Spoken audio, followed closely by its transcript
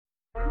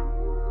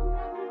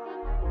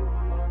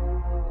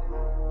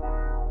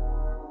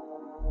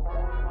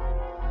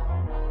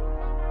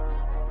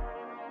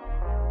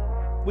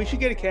We should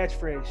get a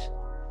catchphrase.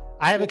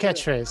 I have a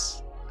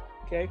catchphrase.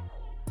 Okay.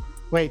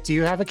 Wait, do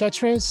you have a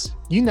catchphrase?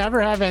 You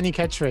never have any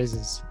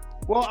catchphrases.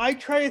 Well, I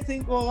try to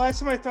think. Well, last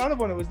time I thought of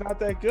one, it was not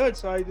that good,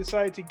 so I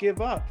decided to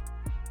give up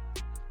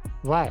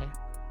Why?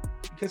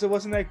 because it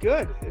wasn't that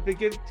good. If it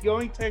gets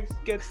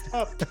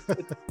tough,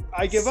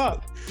 I give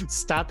up.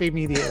 Stop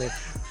immediately.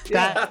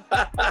 Yeah.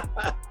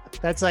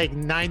 That's like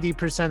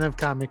 90% of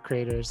comic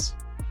creators.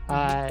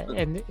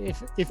 And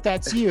if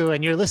that's you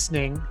and you're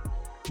listening,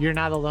 you're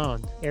not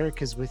alone.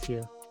 Eric is with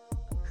you.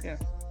 Yeah.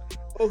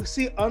 Oh,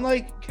 see,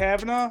 unlike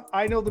Kavanaugh,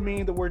 I know the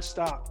meaning of the word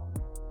stop.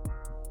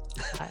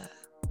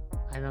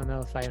 I don't know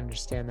if I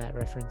understand that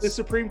reference. The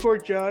Supreme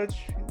Court judge,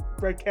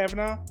 Brett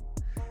Kavanaugh.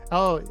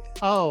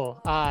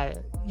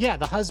 Yeah,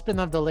 the husband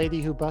of the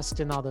lady who busted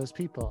in all those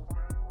people.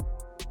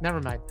 Never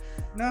mind.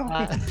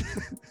 No.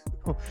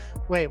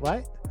 Wait,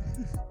 what?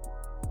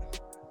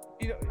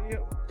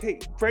 Okay,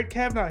 Brett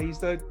Kavanaugh, he's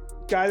the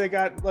guy that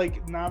got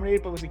like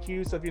nominated but was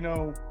accused of,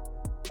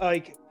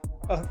 like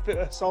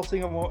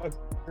assaulting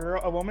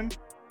a woman.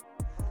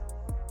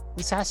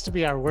 This has to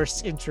be our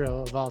worst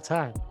intro of all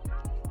time.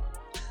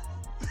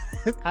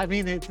 I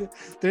mean,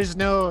 this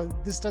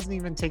doesn't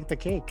even take the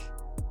cake.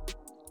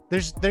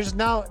 There's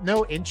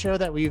no intro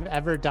that we've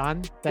ever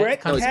done that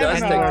Brett comes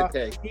Kavanaugh,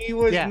 anywhere. he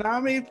was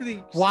nominated for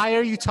the... Why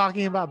are you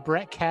talking about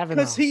Brett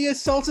Kavanaugh? Because he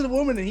assaulted a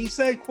woman and he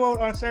said, quote,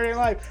 on Saturday Night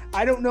Live,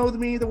 I don't know the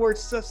meaning of the word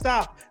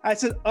stop. I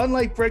said,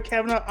 unlike Brett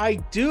Kavanaugh, I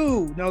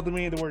do know the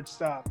meaning of the word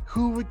stop.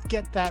 Who would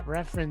get that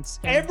reference?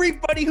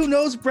 Everybody who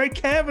knows Brett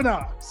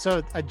Kavanaugh.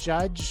 So a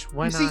judge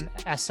went on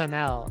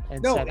SNL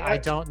and said, I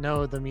don't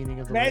know the meaning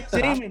of the word stop.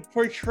 Matt Damon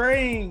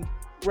portraying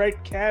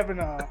Brett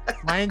Kavanaugh.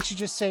 Why didn't you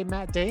just say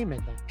Matt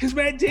Damon then? Because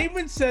Matt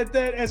Damon said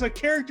that as a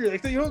character.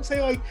 Like, you don't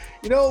say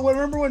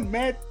remember when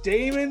Matt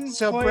Damon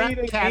played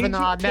Brett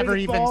Kavanaugh never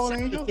even said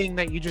angel? anything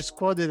that you just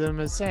quoted him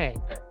as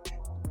saying.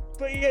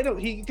 But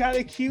he got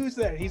accused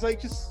of that. He's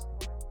like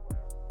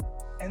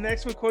and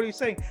that's what quote he's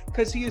saying.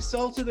 Because he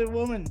assaulted a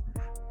woman.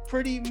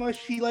 Pretty much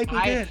he did.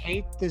 I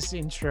hate this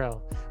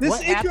intro.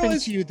 What intro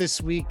happened to you this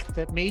week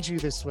that made you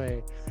this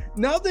way?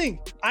 Nothing.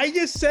 I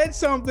just said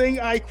something.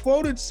 I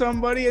quoted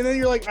somebody, and then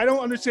you're like, I don't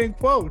understand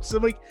quotes.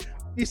 I'm like,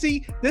 you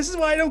see, this is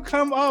why I don't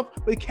come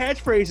up with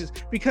catchphrases,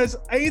 because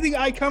anything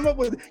I come up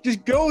with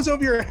just goes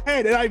over your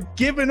head, and I've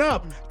given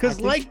up. Because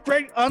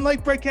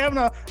unlike Brett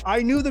Kavanaugh,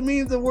 I knew the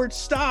meaning of the word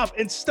stop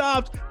and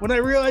stopped when I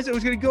realized it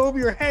was going to go over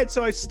your head,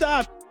 so I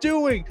stopped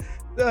doing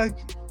the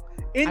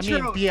intro.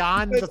 I mean,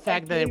 beyond the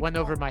fact that it went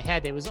over my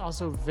head, it was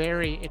also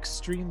very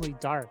extremely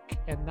dark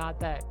and not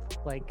that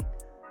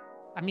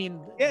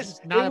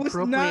yes, not it was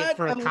appropriate not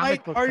for a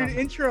comic book light-hearted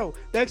intro.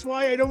 That's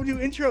why I don't do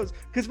intros,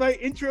 because my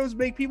intros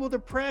make people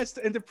depressed,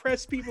 and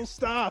depressed people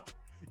stop.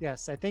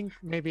 Yes, I think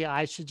maybe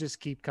I should just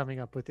keep coming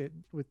up with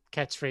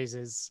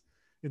catchphrases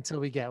until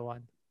we get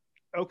one.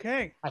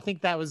 Okay. I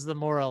think that was the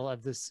moral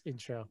of this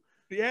intro.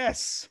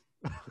 Yes.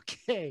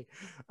 Okay.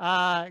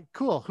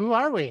 Cool. Who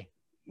are we?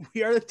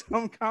 We are the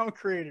Dumb Comic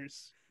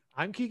Creators.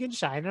 I'm Keegan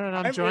Shiner, and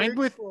I'm joined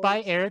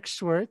by Eric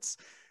Schwartz.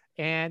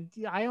 And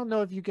I don't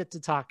know if you get to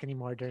talk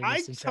anymore during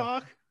this intro.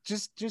 Talk.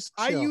 Just chill.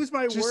 I use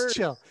my just words.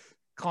 Chill.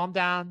 Calm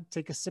down.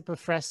 Take a sip of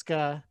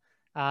Fresca.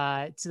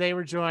 Today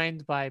we're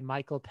joined by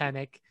Michael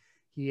Pennick.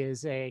 He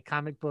is a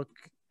comic book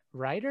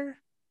writer,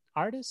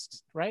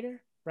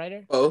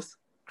 both,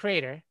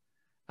 creator,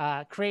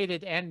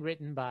 created and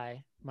written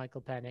by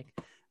Michael Pennick.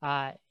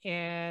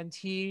 And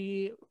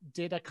he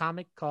did a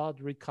comic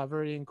called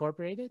Recovery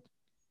Incorporated.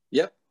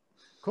 Yep.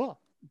 Cool.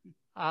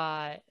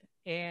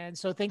 And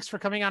so thanks for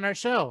coming on our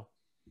show.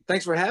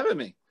 Thanks for having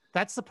me.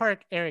 That's the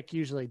part Eric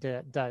usually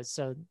does.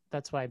 So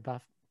that's why I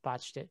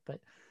botched it.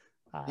 But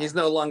he's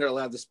no longer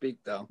allowed to speak,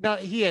 though. No,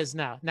 he is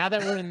now. Now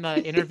that we're in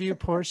the interview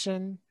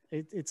portion,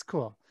 it's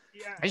cool.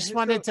 Yeah, I just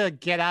wanted to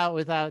get out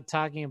without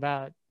talking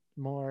about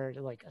more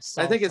like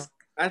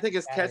I think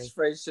his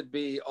catchphrase should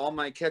be, all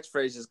my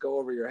catchphrases go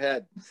over your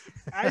head.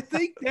 I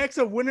think that's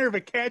a winner of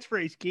a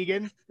catchphrase,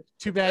 Keegan.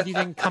 Too bad you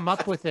didn't come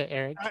up with it,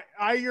 Eric.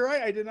 You're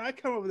right. I did not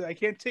come up with it. I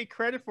can't take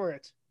credit for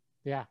it.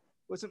 Yeah. It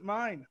wasn't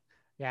mine.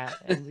 Yeah.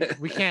 And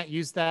we can't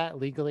use that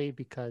legally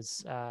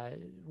because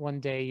one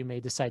day you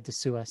may decide to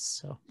sue us.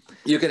 So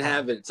you can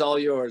have it. It's all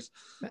yours.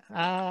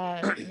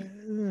 I'll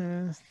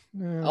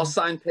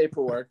sign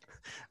paperwork.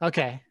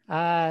 Okay.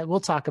 We'll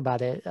talk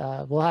about it.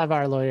 We'll have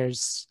our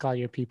lawyers call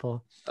your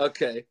people.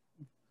 Okay.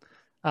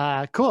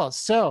 Cool.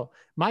 So,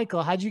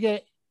 Michael, how'd you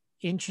get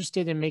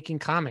interested in making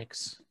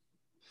comics?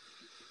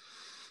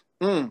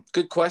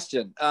 Good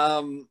question.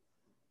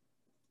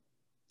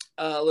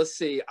 Let's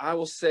see. I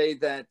will say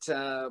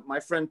that my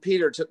friend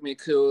Peter took me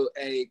to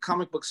a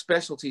comic book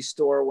specialty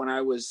store when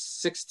I was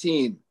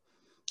 16.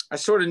 I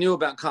sort of knew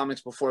about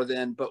comics before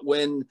then, but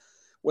when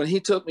he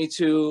took me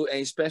to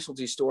a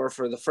specialty store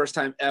for the first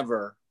time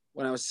ever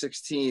when I was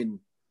 16,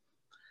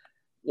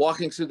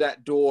 walking through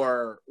that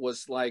door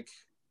was like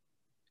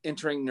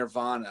entering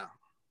nirvana.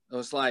 It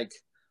was like,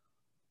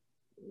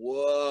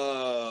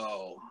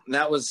 whoa. And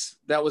that was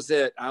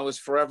it. I was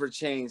forever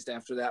changed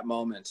after that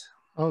moment.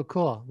 Oh,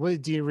 cool.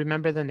 Do you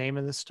remember the name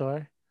of the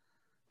store?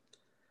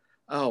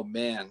 Oh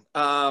man.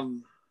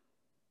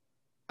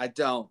 I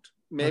don't.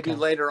 Maybe Okay.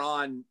 later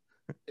on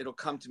it'll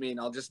come to me and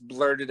I'll just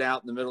blurt it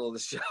out in the middle of the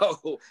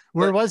show.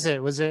 Where But was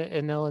it? Was it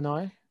in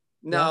Illinois?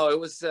 no, it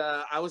was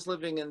I was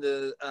living in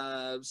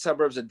the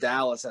suburbs of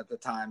Dallas at the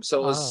time. So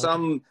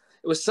Oh,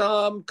 it was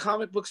some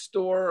comic book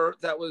store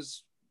that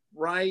was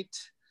right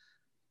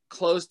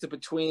close to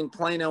between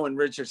Plano and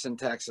Richardson,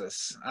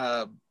 Texas.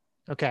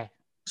 okay.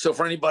 So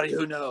for anybody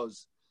who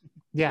knows,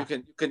 Yeah.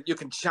 you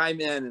can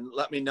chime in and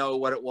let me know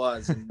what it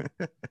was, and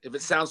if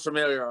it sounds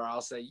familiar,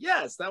 I'll say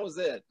yes, that was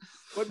it.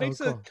 What Oh,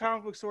 makes a cool.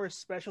 comic book store a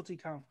specialty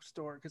comic book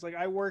store? Because like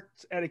I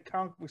worked at a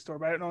comic book store,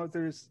 but I don't know if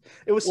there's.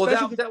 It was Well,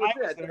 special. that was I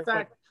was it.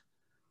 there,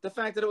 The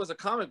fact that it was a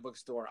comic book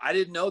store, I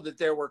didn't know that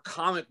there were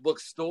comic book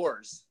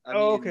stores. I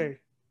oh, mean, okay.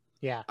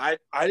 Yeah. I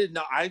didn't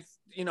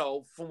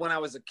know. From when I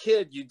was a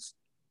kid,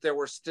 there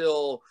were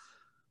still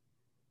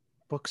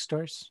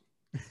Bookstores.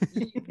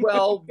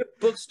 well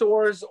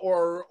bookstores,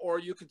 or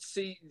you could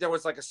see there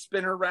was like a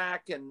spinner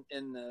rack in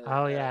the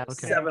Oh, yeah,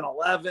 okay.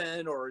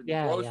 7-Eleven or in the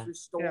Yeah, grocery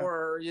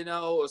store. You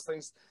know, those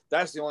things.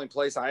 That's the only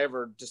place I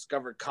ever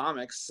discovered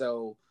comics.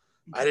 So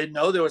I didn't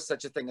know there was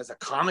such a thing as a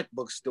comic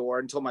book store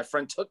until my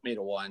friend took me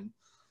to one,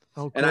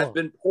 Oh, cool. and I've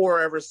been poor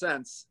ever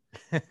since.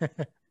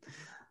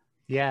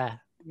 Yeah.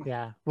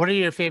 Yeah. What are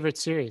your favorite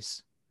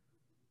series?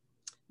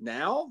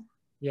 Now,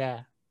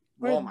 Yeah.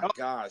 oh my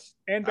gosh,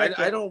 And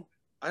I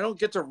don't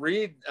get to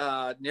read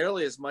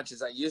nearly as much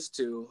as I used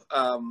to.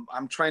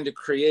 I'm trying to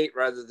create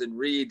rather than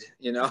read,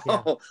 you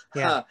know?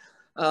 Yeah.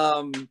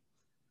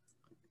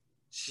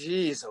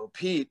 Geez, oh,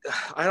 Pete,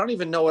 I don't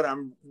even know what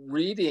I'm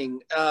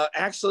reading.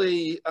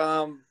 Actually,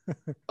 a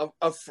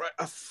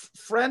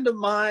friend of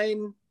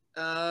mine,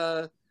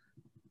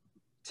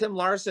 Tim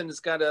Larson, has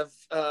got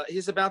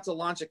he's about to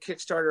launch a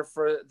Kickstarter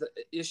for the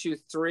issue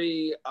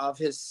 3 of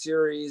his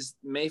series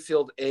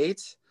Mayfield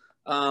 8.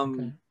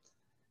 Okay.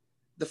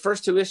 The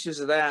first 2 issues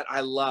of that I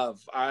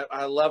love.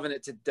 I loving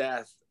it to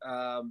death.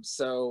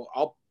 So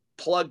I'll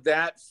plug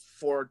that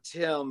for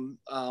Tim.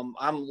 I'm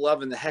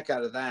loving the heck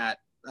out of that.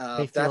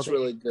 That's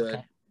really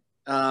good.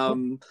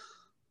 Okay.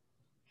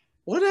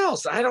 What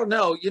else? I don't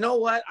know. You know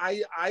what?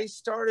 I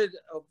started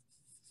a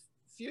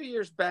few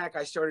years back.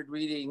 I started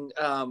reading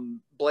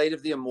Blade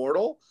of the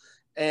Immortal,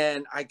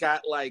 and I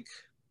got like,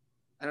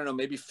 I don't know,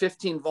 maybe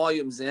 15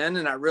 volumes in,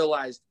 and I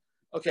realized,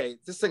 okay,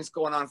 this thing's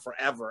going on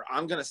forever.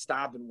 I'm going to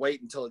stop and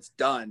wait until it's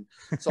done.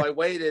 So I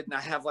waited, and I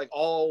have like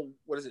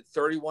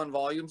 31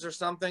 volumes or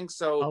something.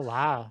 So Oh,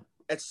 wow.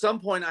 at some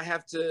point I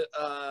have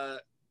to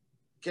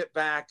get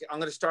back. I'm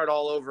going to start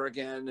all over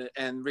again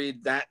and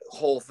read that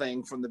whole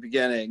thing from the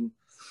beginning.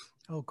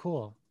 Oh,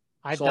 cool.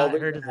 I've So not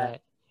heard of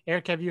that.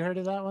 Eric, have you heard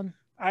of that one?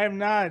 I am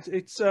not.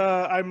 It's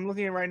I'm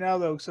looking at it right now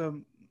though.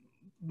 Some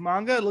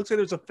manga. It looks like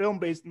there's a film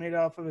made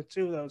off of it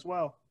too, though, as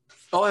well.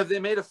 Oh, have they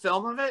made a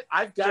film of it?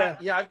 I've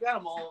got Yeah. I've got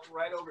them all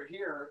right over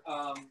here.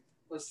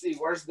 Let's see,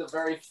 where's the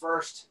very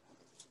first?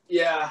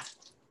 Yeah.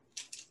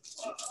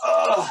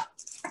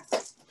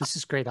 This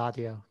is great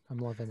audio. I'm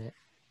loving it.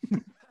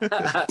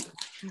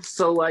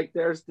 So like,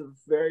 there's the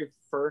very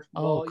first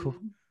Oh, volume. cool.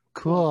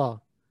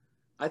 Cool.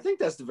 I think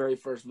that's the very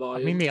first I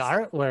volume. mean, the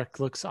artwork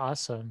looks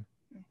awesome.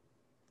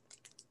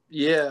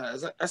 Yeah,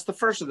 that's the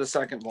first or the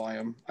second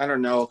volume. I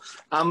don't know.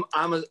 I'm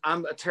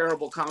a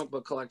terrible comic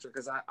book collector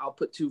because I'll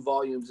put 2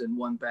 volumes in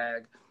one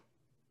bag.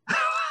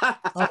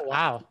 Oh,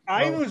 wow.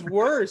 I Oh, was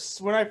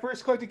worse when I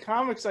first collected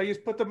comics. I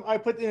just put them. I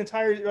put the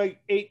entire like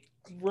 8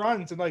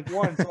 runs in like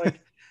one. So like,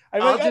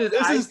 I'm I'll like, do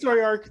this that. is a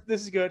story arc.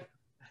 This is good.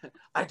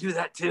 I do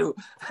that too.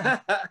 I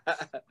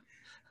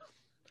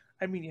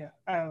mean, yeah.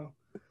 I don't know.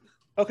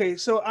 Okay,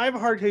 so I have a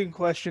hard-hitting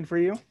question for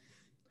you.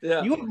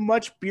 Yeah. You have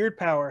much beard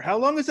power. How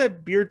long has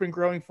that beard been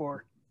growing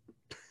for?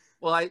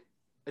 Well, I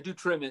do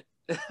trim it.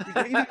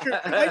 I mean,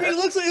 it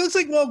looks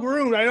like well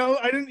groomed. I know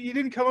you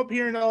didn't come up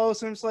here and all of a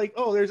sudden it's like,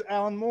 oh, there's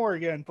Alan Moore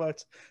again.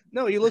 But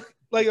no, you look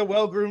like a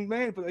well groomed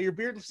man. But your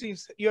beard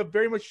seems you have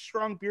very much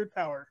strong beard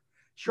power,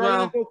 stronger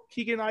than both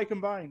Keegan and I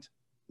combined.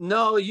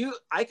 No,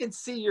 I can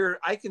see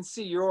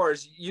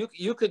yours.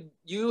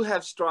 You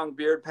have strong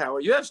beard power.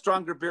 You have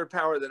stronger beard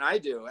power than I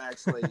do,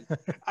 actually.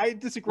 I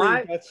disagree.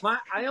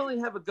 I only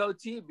have a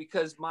goatee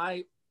because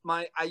I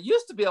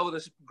used to be able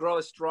to grow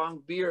a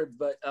strong beard,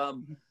 but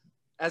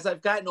as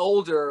I've gotten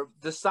older,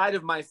 the side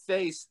of my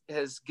face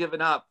has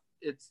given up.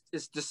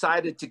 It's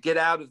decided to get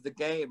out of the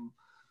game.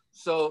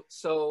 So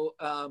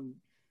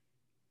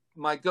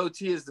my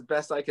goatee is the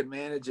best I can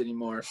manage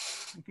anymore.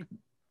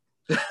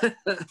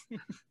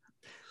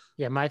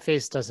 yeah, my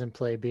face doesn't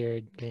play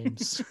beard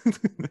games.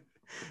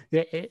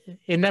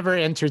 it never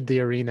entered the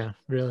arena,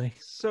 really.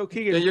 So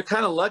Keegan, Yeah, you're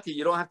kind of lucky.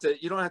 You don't have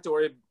to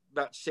worry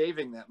about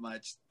shaving that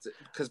much,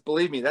 because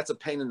believe me, that's a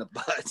pain in the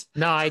butt.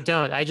 No, I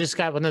don't. I just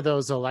got one of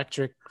those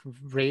electric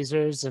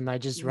razors, and I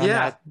just run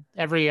that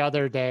every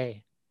other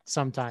day.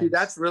 Sometimes.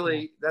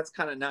 See, that's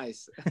kind of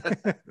nice.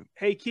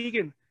 Hey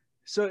Keegan,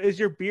 so is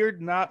your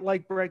beard not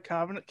like Brett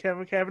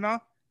Kavanaugh,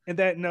 and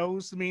that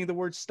knows the meaning of the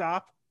word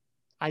stop?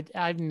 I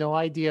have no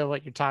idea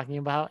what you're talking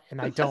about, and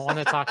I don't want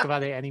to talk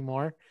about it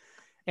anymore.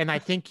 And I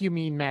think you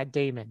mean Matt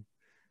Damon.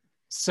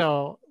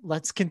 So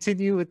let's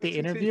continue with the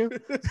interview.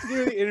 Let's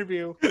do the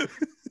interview.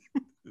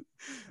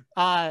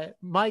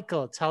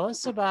 Michael, tell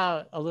us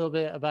a little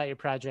bit about your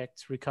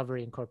project,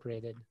 Recovery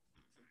Incorporated.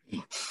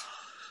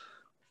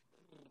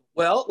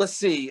 Well, let's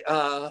see.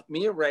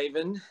 Mia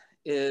Raven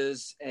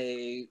is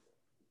a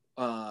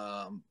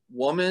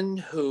woman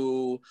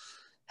who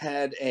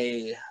had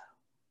a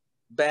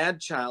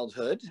bad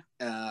childhood.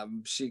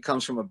 She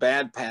comes from a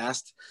bad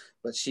past,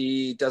 but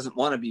she doesn't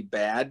want to be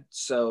bad.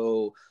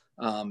 So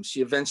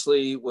she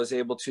eventually was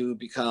able to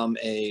become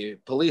a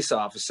police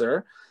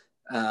officer,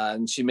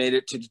 and she made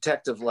it to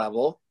detective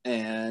level.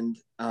 And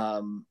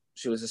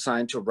she was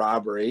assigned to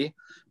robbery,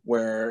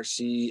 where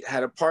she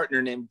had a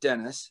partner named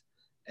Dennis.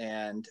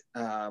 And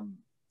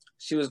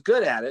she was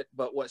good at it,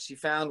 but what she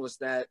found was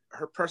that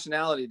her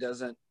personality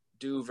doesn't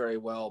do very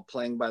well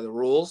playing by the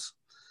rules.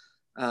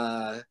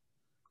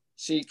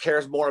 She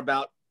cares more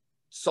about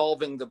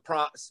solving the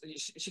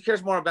she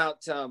cares more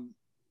about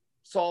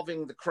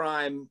solving the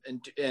crime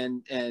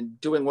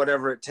and doing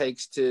whatever it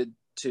takes to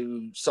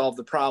solve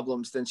the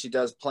problems than she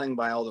does playing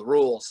by all the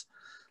rules.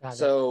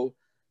 So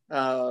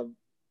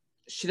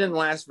she didn't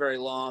last very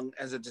long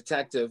as a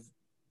detective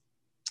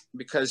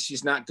because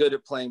she's not good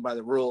at playing by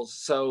the rules.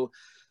 So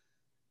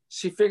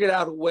she figured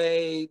out a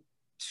way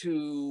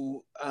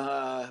to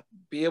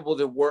be able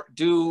to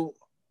do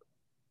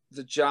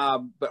the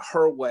job, but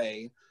her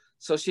way.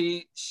 So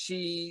she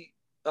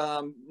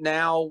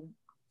now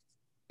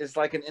is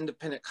like an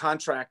independent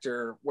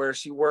contractor where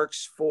she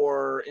works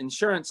for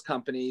insurance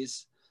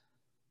companies.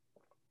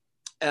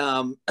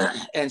 And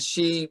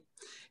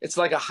it's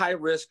like a high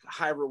risk,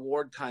 high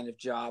reward kind of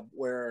job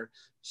where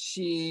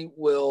she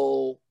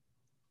will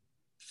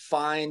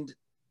find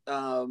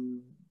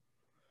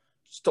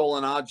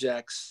stolen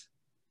objects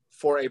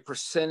for a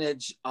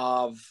percentage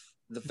of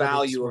the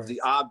value of the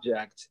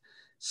object,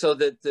 so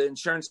that the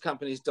insurance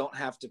companies don't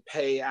have to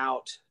pay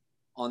out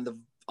on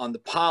the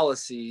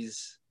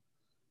policies.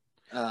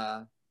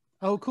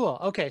 Oh, cool.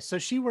 Okay, so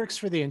she works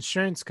for the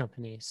insurance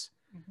companies.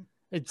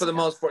 For the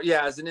most part,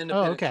 yeah, as an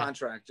independent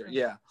contractor,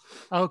 yeah.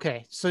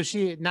 Okay, so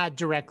she not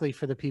directly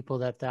for the people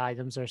that the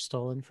items are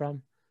stolen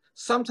from?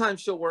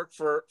 Sometimes she'll work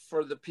for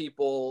the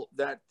people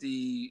that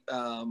the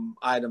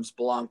items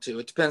belong to.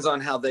 It depends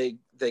on how they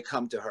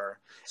come to her.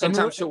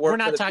 Sometimes she'll work. We're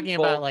not talking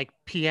about like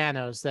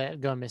pianos that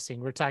go missing.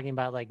 We're talking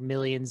about like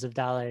millions of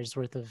dollars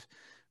worth of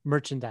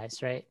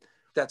merchandise, right?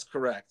 That's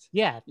correct.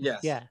 Yeah. Yes.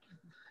 Yeah.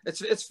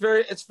 It's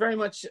very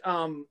much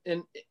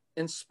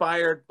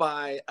inspired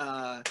by.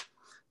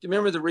 Do you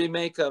remember the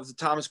remake of the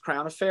Thomas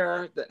Crown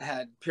Affair that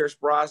had Pierce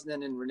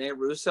Brosnan and Rene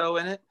Russo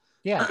in it?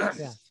 Yeah.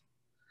 Yeah.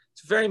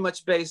 It's very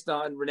much based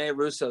on Rene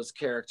Russo's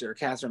character,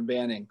 Catherine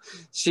Banning.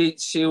 She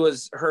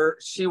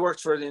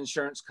worked for the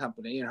insurance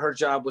company, and her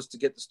job was to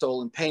get the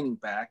stolen painting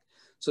back.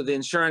 So the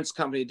insurance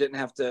company didn't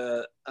have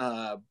to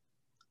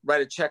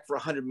write a check for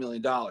 $100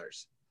 million.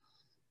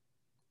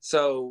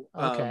 So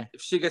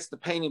if she gets the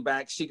painting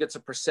back, she gets a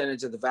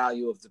percentage of the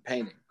value of the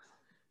painting.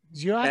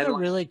 You have a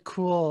really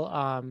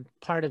cool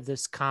part of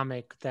this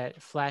comic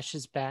that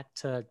flashes back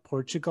to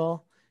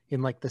Portugal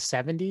in like the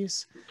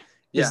 70s.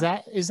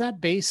 Yeah. Is that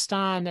based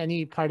on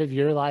any part of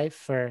your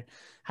life, or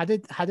how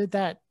did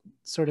that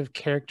sort of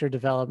character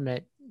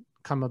development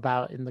come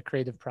about in the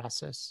creative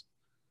process?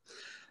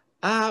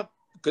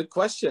 Good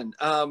question.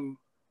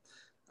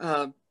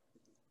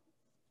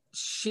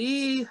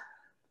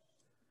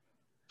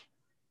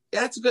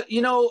 That's good.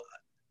 You know,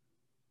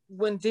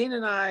 when Dean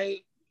and I,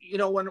 you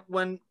know,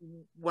 when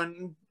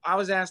I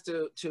was asked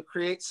to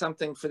create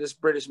something for this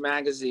British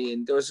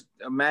magazine, there was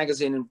a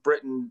magazine in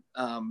Britain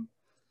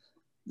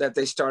that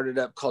they started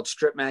up called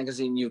Strip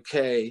Magazine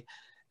UK.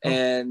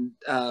 And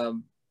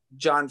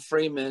John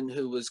Freeman,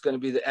 who was going to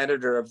be the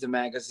editor of the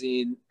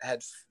magazine,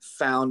 had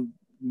found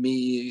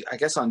me, I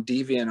guess, on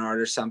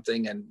DeviantArt or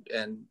something.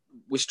 And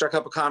we struck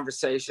up a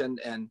conversation.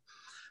 And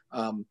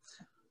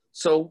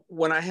so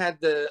when I had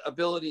the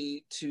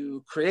ability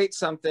to create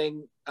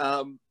something,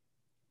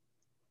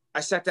 I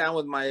sat down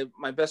with my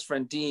best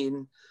friend,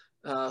 Dean,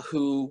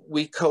 who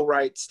we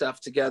co-write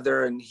stuff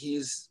together, and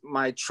he's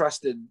my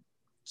trusted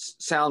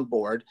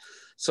soundboard.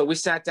 So we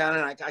sat down,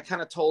 and I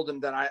kind of told him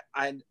that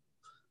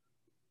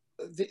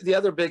the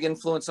other big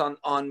influence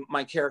on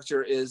my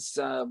character is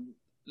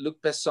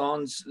Luc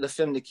Besson's Le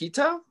Film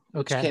Nikita,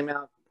 which came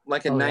out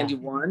like in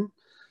 91.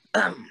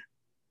 Yeah.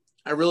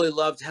 I really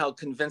loved how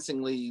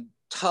convincingly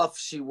tough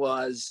she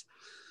was,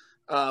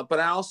 but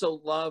I also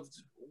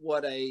loved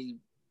what a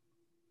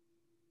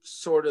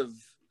sort of,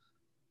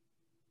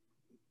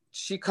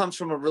 she comes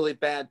from a really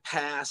bad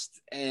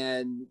past,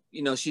 and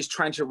you know, she's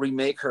trying to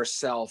remake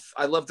herself.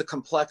 I love the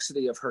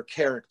complexity of her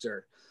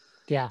character.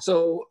 Yeah.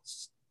 So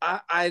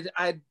I'd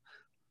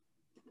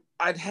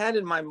had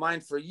in my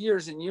mind for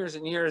years and years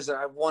and years that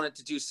I wanted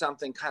to do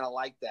something kind of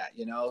like that,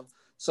 you know.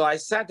 So I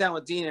sat down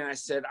with Dean and I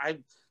said,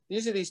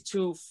 these are these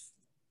two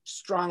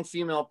strong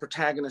female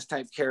protagonist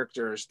type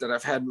characters that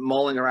I've had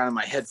mulling around in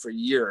my head for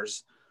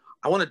years.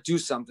 I want to do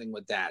something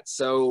with that.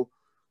 So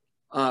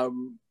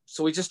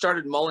we just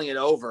started mulling it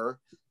over,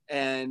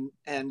 and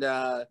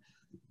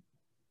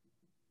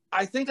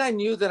I think I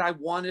knew that I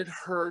wanted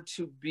her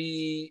to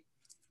be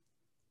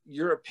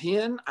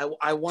European.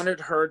 I wanted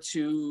her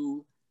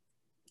to,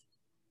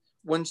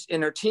 when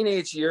in her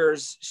teenage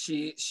years,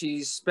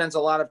 she spends a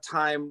lot of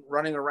time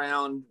running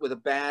around with a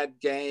bad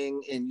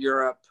gang in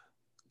Europe,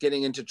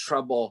 getting into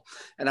trouble.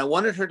 And I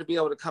wanted her to be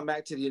able to come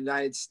back to the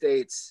United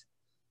States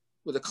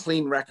with a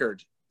clean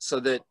record so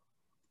that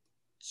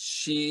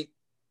she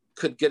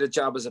could get a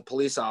job as a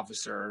police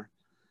officer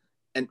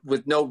and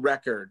with no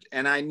record.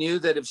 And I knew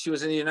that if she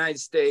was in the United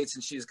States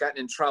and she's gotten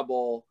in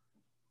trouble,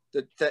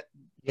 that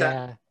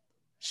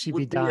she'd would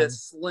be done. be a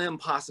slim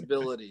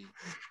possibility.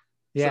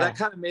 Yeah. So that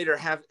kind of made her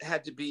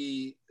had to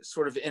be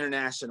sort of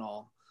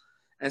international.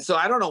 And so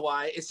I don't know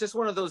why. It's just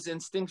one of those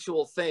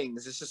instinctual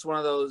things. It's just one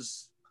of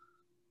those,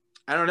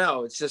 I don't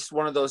know. It's just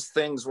one of those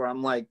things where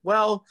I'm like,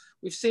 well,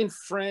 we've seen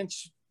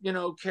French, you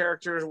know,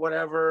 characters,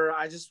 whatever.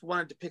 I just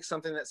wanted to pick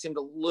something that seemed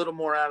a little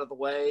more out of the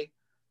way,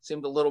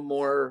 seemed a little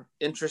more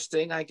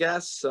interesting, I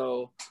guess.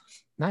 So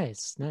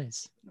nice.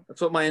 That's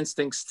what my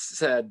instincts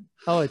said.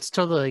 Oh, it's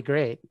totally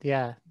great.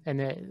 Yeah.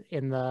 And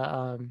in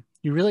the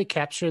you really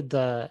captured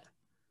the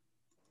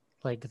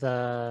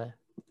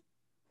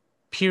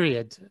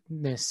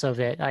periodness of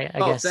it. I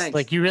guess thanks.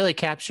 like you really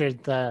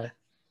captured the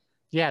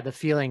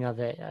feeling of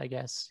it, I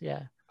guess.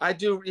 Yeah. I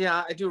do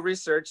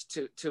research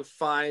to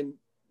find,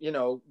 you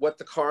know, what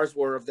the cars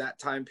were of that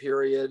time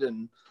period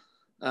and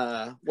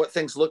what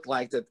things looked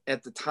like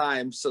at the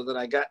time, so that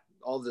I got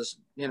all this,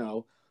 you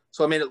know,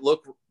 so I made it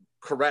look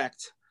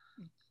correct.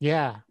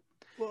 Yeah.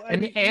 Well,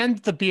 and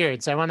the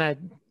beards. I want to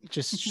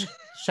just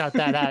shout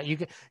that out.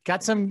 You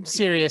got some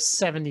serious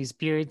 70s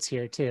beards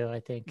here too, I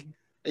think.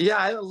 Yeah,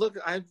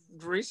 I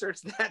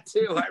researched that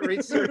too. I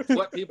researched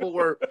what people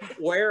were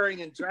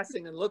wearing and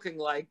dressing and looking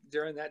like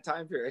during that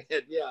time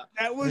period. Yeah.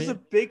 That was a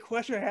big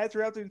question I had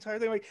throughout the entire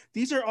thing. Like,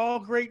 these are all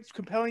great,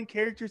 compelling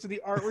characters, and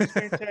the art was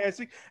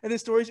fantastic, and the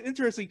story's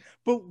interesting.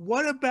 But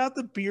what about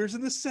the beards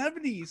in the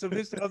 70s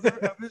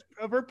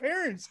of her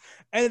parents?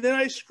 And then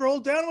I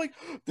scrolled down, I'm like,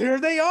 there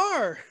they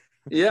are.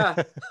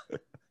 Yeah.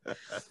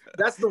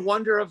 That's the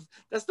wonder of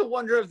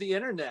the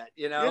internet,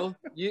 you know.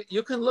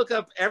 You can look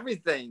up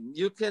everything,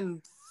 you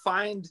can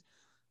find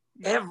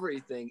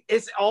everything,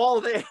 it's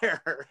all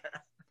there.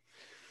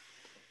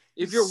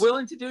 If you're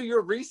willing to do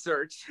your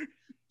research,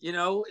 you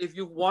know, if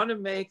you want to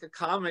make a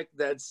comic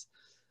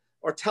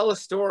or tell a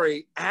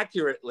story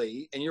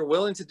accurately, and you're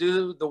willing to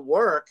do the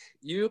work,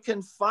 you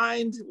can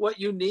find what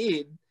you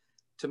need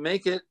to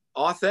make it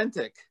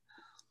authentic.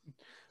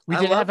 We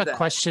did have a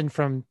question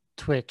from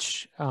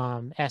Twitch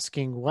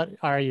asking, what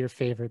are your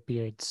favorite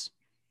beards?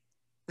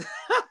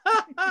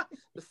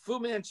 The Fu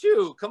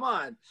Manchu, come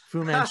on.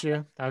 Fu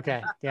Manchu.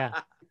 Okay.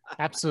 Yeah,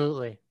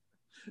 absolutely.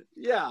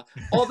 Yeah.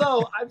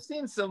 Although I've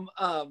seen some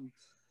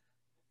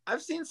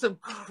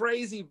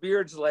crazy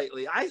beards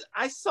lately.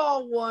 I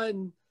saw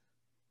one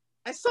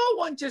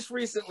just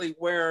recently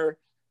where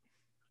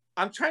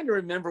I'm trying to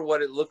remember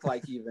what it looked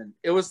like even.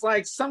 It was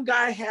like some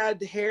guy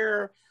had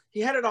hair, he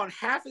had it on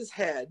half his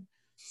head.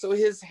 So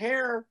his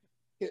hair,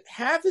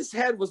 half his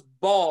head was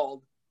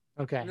bald.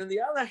 Okay. And then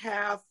the other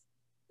half,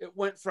 it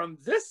went from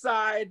this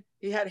side,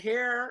 he had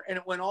hair and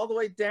it went all the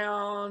way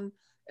down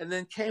and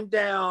then came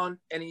down,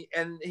 and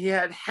he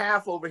had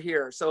half over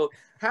here. So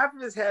half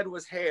of his head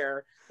was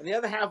hair and the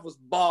other half was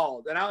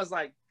bald. And I was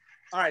like,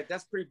 all right,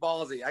 that's pretty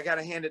ballsy. I got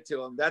to hand it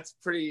to him. That's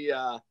pretty,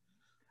 I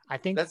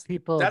think that's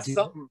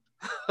something.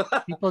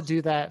 People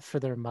do that for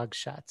their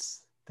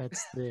mugshots.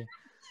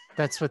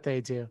 That's what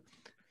they do.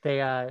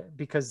 They,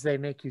 because they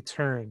make you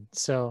turn.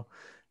 So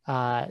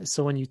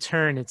when you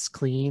turn, it's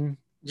clean.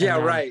 Yeah,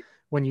 right.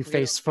 When you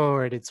face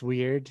forward, it's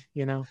weird,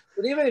 you know?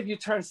 But even if you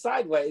turn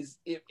sideways,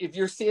 if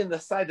you're seeing the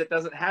side that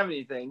doesn't have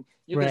anything,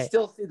 you can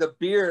still see the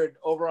beard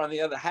over on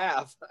the other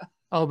half.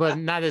 Oh, but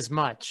not as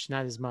much. Yeah.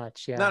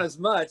 Not as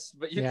much,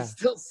 but you can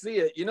still see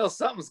it. You know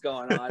something's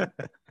going on.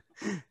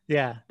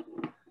 Yeah.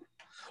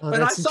 Oh,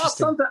 but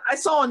I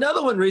saw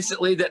another one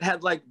recently that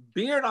had like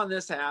beard on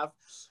this half,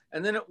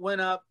 and then it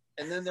went up,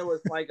 and then there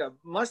was like a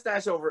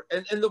mustache over,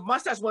 and the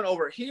mustache went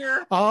over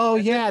here. Oh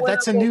yeah,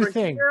 that's a new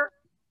thing.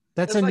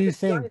 That's a new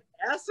thing.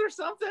 S or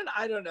something?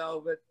 I don't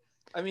know, but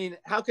I mean,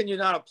 how can you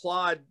not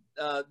applaud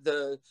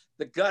the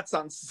guts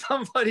on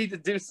somebody to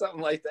do something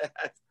like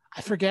that?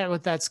 I forget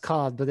what that's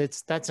called, but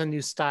that's a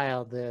new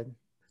style.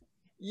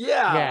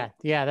 Yeah,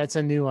 that's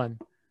a new one.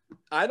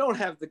 I don't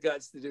have the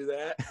guts to do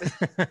that.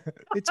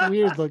 It's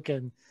weird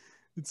looking.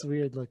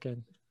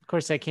 Of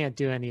course, I can't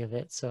do any of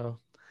it. So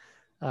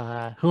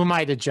who am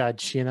I to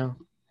judge, you know?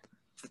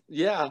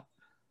 Yeah.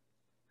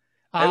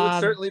 It would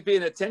certainly be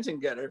an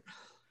attention getter.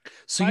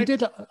 So you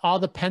did all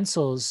the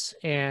pencils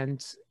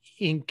and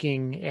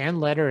inking and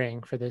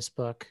lettering for this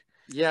book.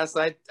 Yes,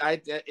 and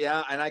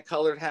I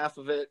colored half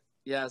of it.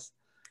 Yes.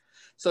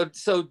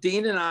 So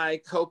Dean and I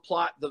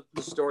co-plot the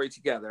story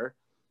together.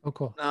 Oh,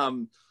 cool.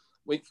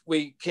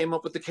 We came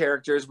up with the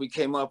characters. We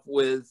came up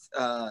with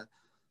the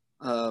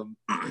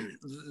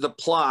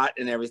plot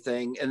and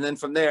everything. And then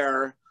from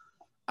there,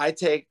 I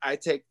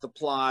take the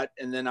plot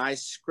and then I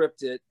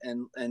script it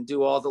and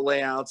do all the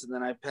layouts, and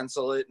then I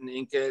pencil it and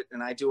ink it,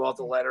 and I do all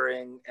the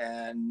lettering,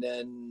 and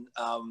then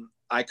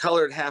I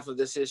colored half of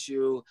this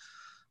issue,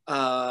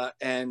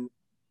 and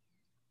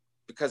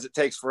because it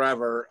takes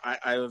forever,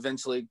 I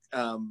eventually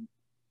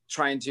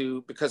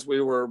because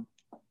we were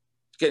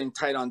getting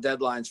tight on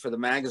deadlines for the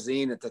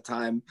magazine at the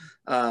time,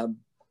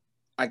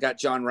 I got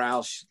John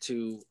Roush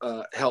to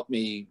help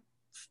me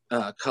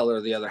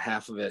color the other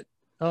half of it,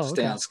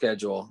 stay on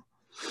schedule.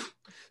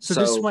 So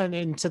this went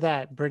into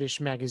that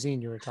British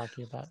magazine you were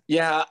talking about.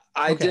 Yeah,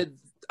 I did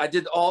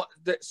all.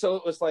 So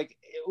it was like,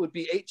 it would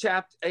be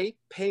 8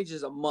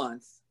 pages a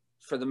month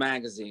for the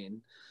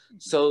magazine.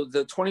 So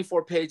the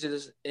 24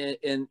 pages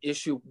in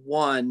issue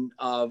 1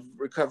 of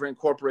Recovery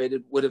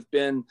Incorporated would have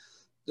been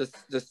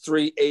the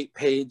 3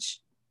 8-page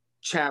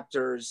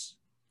chapters.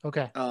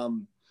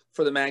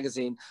 For the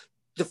magazine.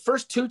 The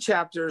first 2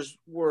 chapters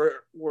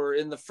were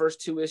in the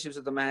first 2 issues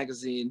of the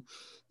magazine,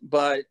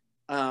 but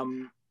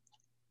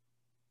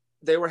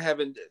they were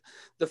having,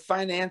 the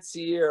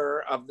financier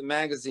of the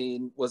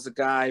magazine was a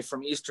guy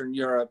from Eastern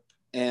Europe,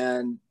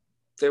 and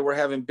they were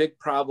having big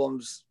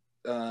problems.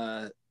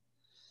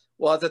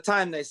 Well, at the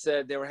time they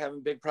said they were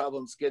having big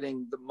problems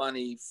getting the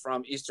money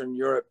from Eastern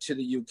Europe to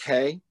the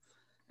UK.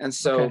 And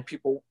so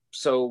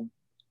so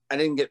I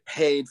didn't get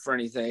paid for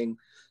anything.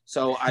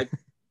 So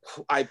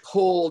I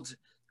pulled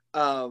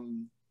the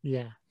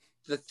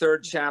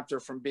 3rd chapter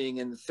from being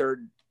in the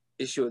 3rd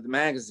issue of the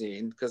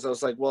magazine, because I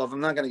was like, well, if I'm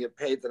not going to get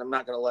paid, then I'm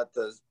not going to let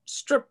the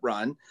strip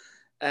run.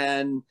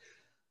 And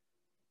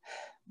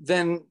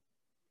then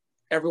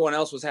everyone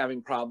else was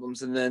having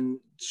problems. And then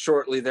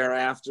shortly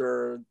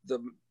thereafter, the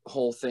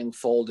whole thing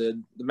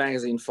folded, the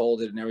magazine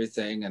folded and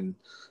everything. And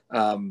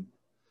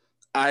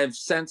I've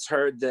since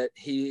heard that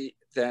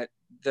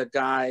the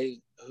guy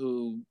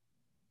who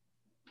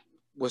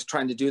was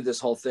trying to do this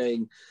whole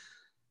thing,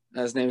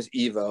 his name is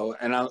Evo,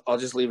 and I'll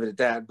just leave it at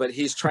that. But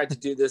he's tried to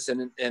do this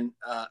in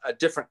a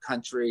different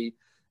country,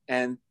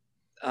 and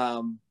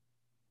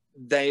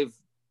they've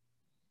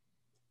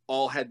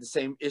all had the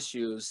same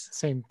issues.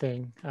 Same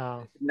thing.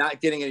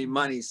 Not getting any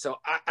money. So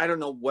I don't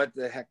know what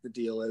the heck the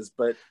deal is,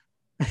 but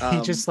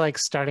he just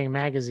likes starting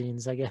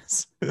magazines, I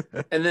guess.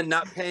 And then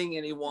not paying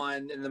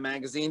anyone, and the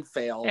magazine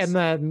fails. And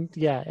then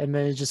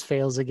it just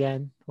fails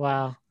again.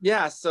 Wow.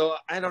 Yeah, so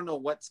I don't know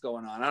what's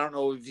going on. I don't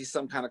know if he's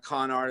some kind of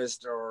con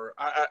artist, or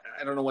I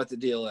don't know what the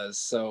deal is.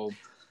 So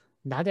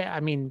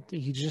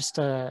he just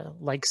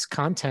likes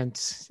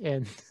content,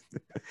 and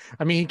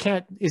I mean,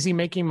 is he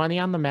making money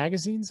on the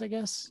magazines, I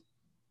guess?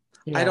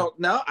 Yeah. I don't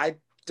know. I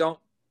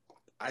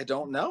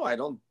don't know. I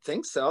don't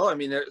think so. I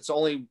mean, it's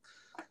only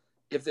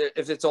if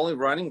it's only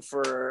running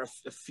for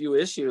a few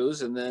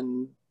issues, and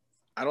then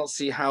I don't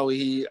see how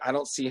he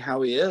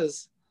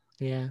is.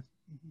 Yeah.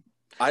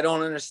 I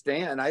don't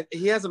understand.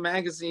 He has a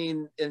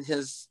magazine in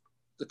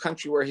the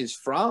country where he's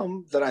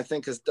from that I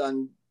think has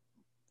done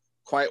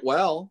quite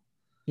well.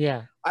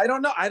 Yeah. I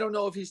don't know. I don't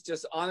know if he's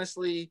just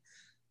honestly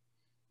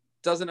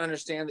doesn't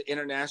understand the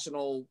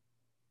international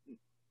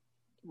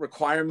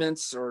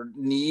requirements or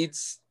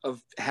needs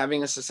of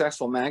having a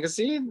successful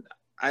magazine.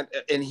 And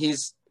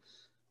he's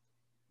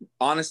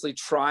honestly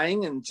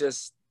trying and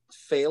just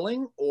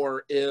failing,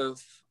 or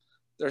if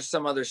there's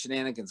some other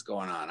shenanigans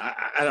going on.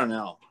 I don't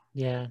know.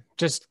 Yeah,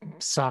 just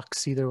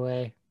sucks either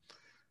way.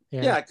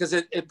 Yeah, because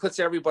it puts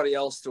everybody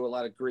else through a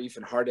lot of grief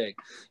and heartache.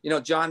 You know,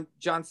 John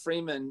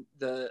Freeman,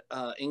 the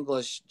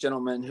English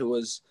gentleman who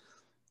was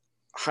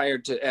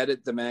hired to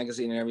edit the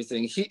magazine and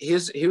everything,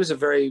 he was a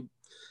very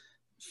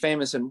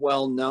famous and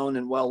well-known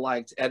and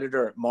well-liked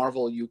editor at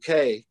Marvel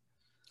UK.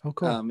 Oh,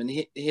 cool. And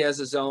he has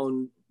his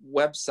own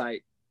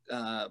website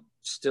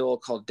still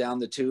called Down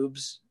the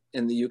Tubes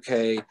in the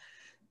UK.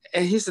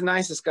 And he's the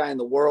nicest guy in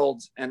the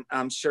world. And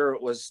I'm sure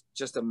it was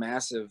just a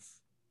massive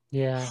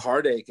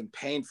heartache and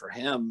pain for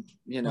him.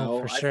 You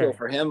know, I feel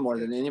for him more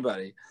than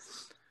anybody.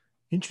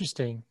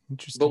 Interesting.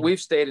 But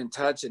we've stayed in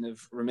touch and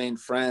have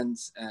remained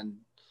friends. And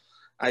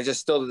I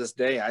just still to this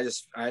day,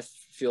 I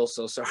feel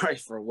so sorry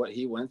for what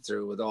he went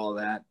through with all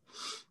that.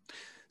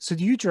 So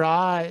do you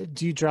draw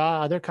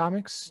other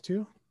comics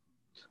too?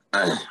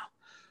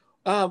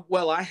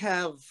 Well, I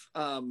have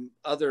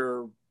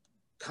other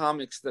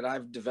comics that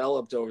I've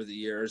developed over the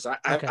years. I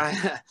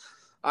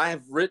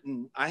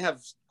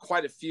have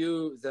quite a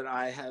few that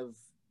I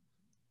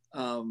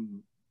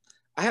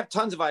have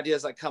tons of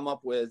ideas I come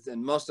up with,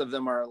 and most of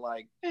them are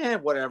like,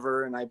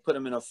 whatever. And I put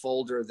them in a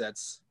folder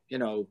that's, you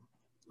know,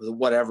 the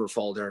whatever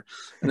folder.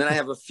 And then I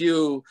have a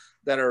few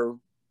that are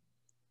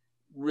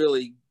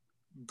really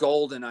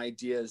golden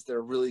ideas.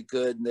 They're really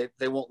good, and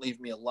they won't leave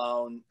me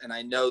alone. And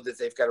I know that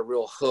they've got a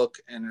real hook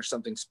and there's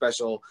something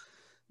special.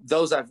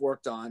 Those I've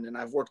worked on, and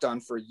I've worked on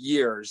for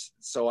years.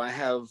 So I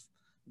have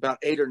about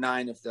 8 or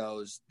 9 of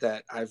those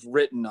that I've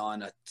written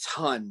on a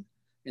ton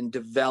and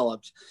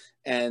developed,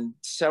 and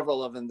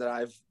several of them that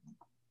I've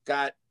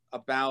got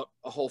about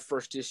a whole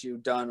first issue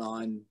done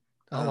on.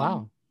 Oh,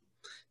 wow.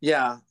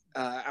 Yeah.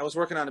 I was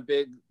working on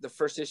the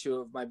first issue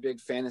of my big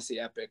fantasy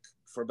epic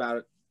for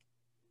about,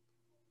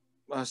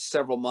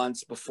 several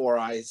months before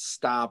I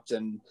stopped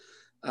and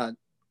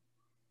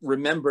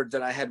remembered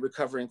that I had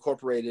Recovery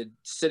Incorporated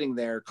sitting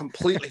there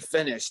completely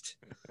finished,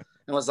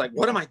 and was like,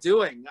 what am I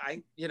doing?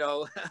 I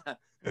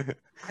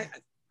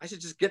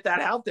should just get that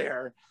out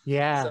there.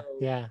 Yeah. So,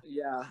 yeah.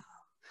 Yeah.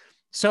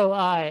 So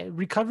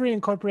Recovery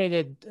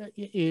Incorporated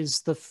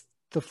is the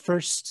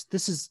first,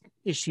 this is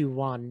issue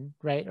 1,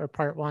 right? Or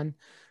part 1.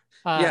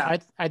 Yeah.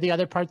 Are the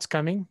other parts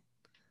coming?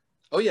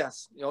 Oh,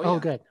 yes. Oh,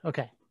 good.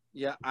 Okay.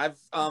 Yeah. I've,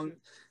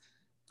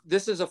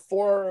 this is a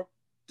 4-part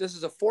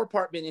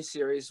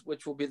miniseries,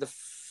 which will be the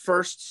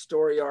first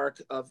story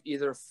arc of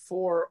either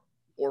 4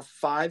 or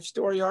 5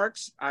 story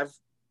arcs. I've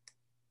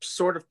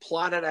sort of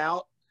plotted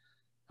out.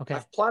 Okay.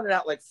 I've plotted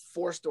out like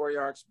 4 story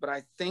arcs, but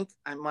I think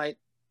I might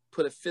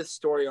put a 5th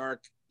story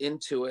arc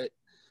into it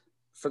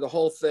for the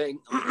whole thing,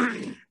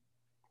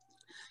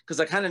 because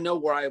I kind of know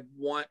where I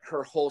want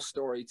her whole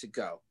story to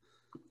go.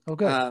 Oh,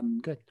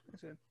 good. Good.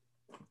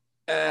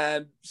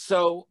 And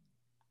so,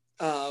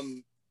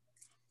 and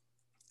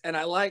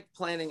I like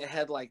planning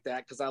ahead like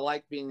that, because I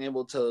like being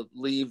able to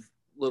leave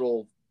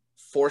little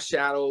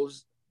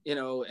foreshadows,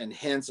 and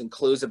hints and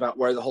clues about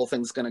where the whole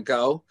thing's going to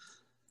go.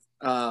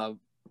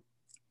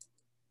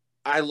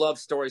 I love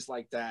stories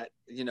like that,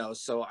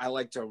 so I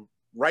like to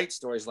write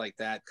stories like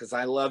that, because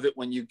I love it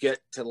when you get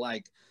to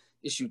like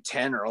issue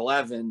 10 or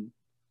 11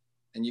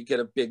 and you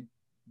get a big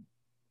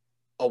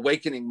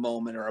awakening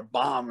moment or a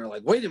bomb, or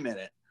like, wait a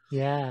minute.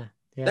 Yeah.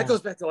 That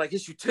goes back to like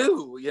issue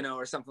 2,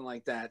 or something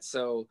like that.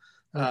 So,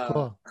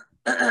 cool.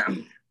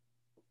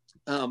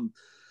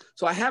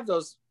 So I have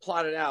those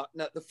plotted out.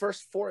 Now, the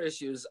first 4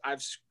 issues I've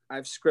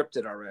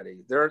scripted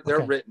already. They're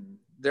written.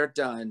 They're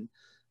done.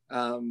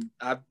 I'm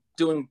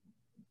doing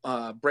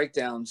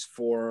breakdowns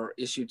for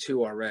issue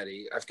 2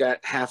 already. I've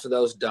got half of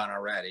those done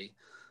already.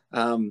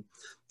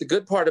 The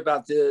good part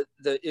about the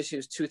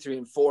issues 2, 3,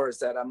 and 4 is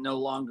that I'm no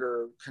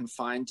longer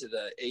confined to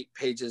the 8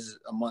 pages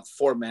a month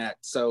format,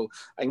 so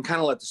I can kind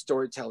of let the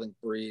storytelling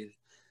breathe.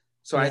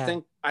 So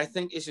yeah. I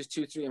think issues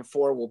 2, 3, and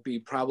 4 will be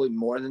probably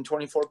more than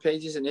 24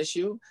 pages an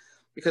issue,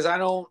 because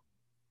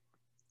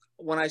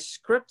when I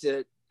script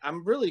it,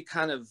 I'm really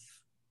kind of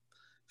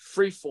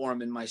free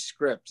form in my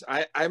script.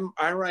 I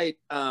write.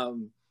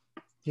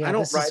 Yeah,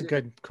 this is a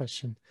good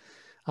question.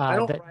 I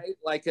don't write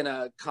like in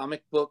a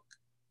comic book,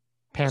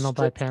 panel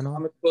by panel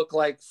comic book.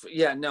 Like,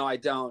 yeah, no, I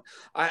don't.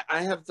 I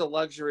have the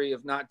luxury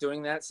of not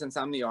doing that since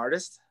I'm the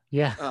artist.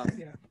 Yeah.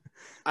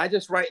 I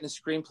just write in a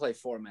screenplay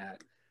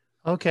format.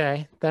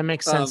 Okay, that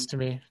makes sense to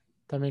me.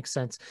 That makes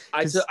sense.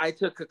 I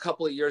took a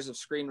couple of years of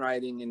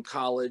screenwriting in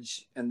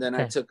college, and then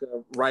I took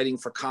a writing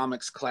for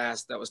comics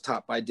class that was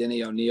taught by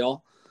Denny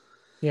O'Neil.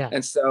 Yeah.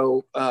 And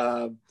so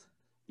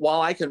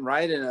while I can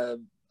write in a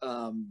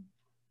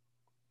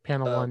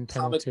panel 1,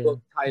 panel comic 2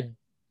 book type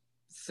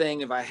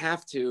thing if I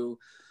have to,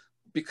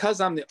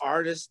 because I'm the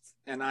artist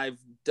and I've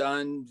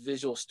done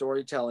visual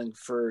storytelling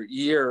for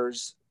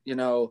years,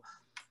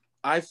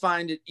 I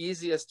find it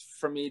easiest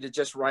for me to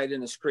just write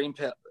in a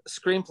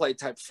screenplay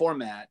type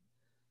format,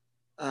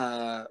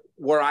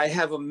 where I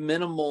have a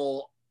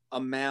minimal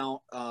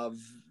amount of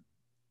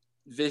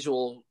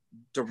visual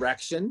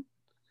direction.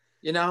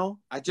 I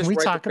just Can we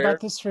talk about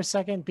this for a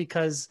second?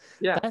 Because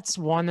that's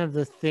one of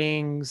the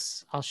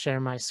things. I'll share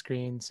my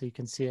screen so you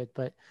can see it,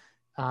 but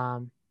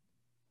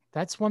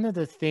that's one of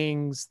the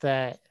things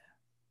that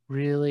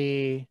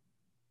really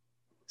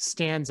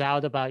stands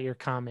out about your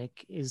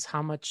comic, is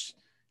how much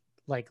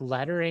like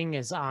lettering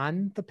is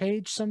on the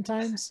page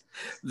sometimes.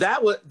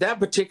 That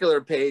particular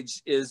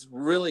page is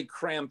really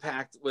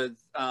cram-packed with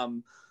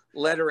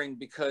lettering,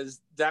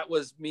 because that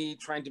was me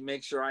trying to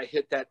make sure I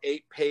hit that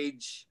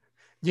 8-page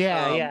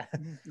that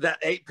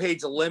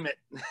 8-page limit.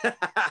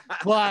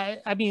 Well,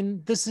 I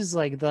mean, this is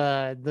like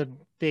the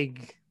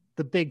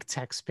big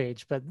text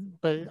page, but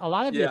a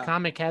lot of your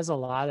comic has a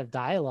lot of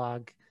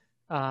dialogue,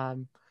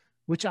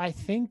 which I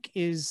think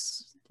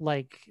is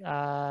like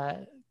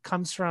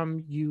comes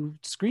from you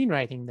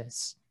screenwriting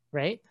this,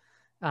 right?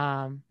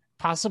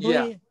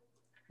 Possibly.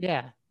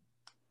 Yeah.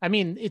 I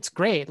mean, it's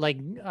great. Like,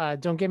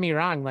 don't get me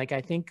wrong. Like,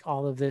 I think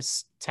all of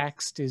this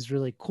text is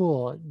really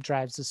cool. It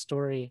drives the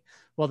story.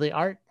 Well, the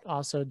art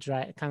also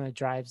kind of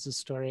drives the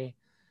story.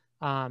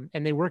 And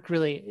they work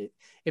really,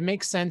 it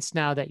makes sense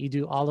now that you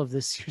do all of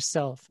this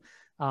yourself.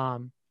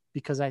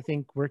 Because I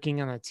think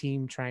working on a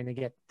team trying to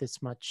get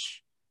this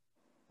much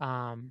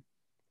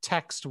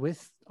text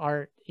with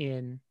art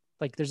in,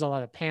 like, there's a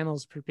lot of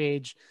panels per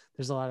page.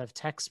 There's a lot of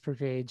text per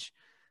page.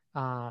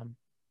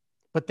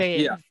 But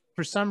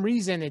for some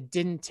reason, it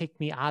didn't take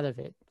me out of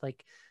it.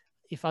 Like,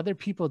 if other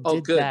people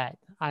did that,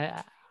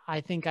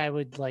 I think I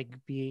would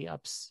like be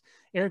ups.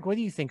 Eric, what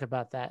do you think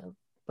about that?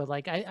 But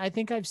like, I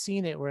think I've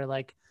seen it where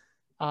like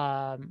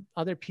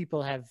other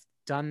people have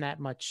done that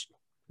much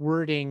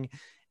wording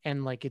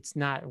and like it's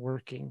not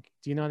working.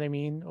 Do you know what I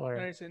mean? Or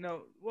I say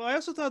no. Well, I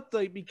also thought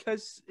like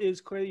because it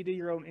was clear you did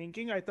your own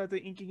inking, I thought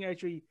the inking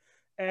actually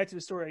added to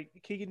the story.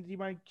 Keegan, do you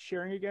mind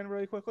sharing again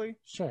really quickly?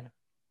 Sure.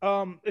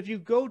 If you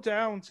go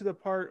down to the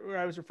part where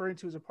I was referring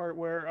to as a part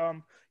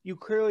where you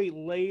clearly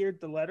layered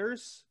the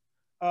letters,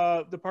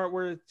 the part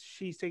where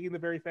she's taking the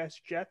very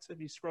fast jets.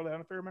 If you scroll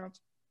down a fair amount.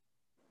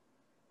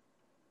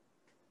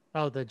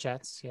 Oh, the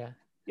jets, yeah.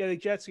 Yeah, the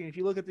jet scene. If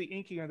you look at the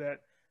inking of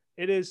that,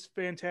 it is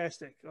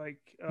fantastic. Like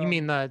you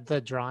mean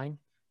the drawing?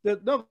 The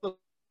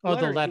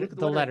lettering.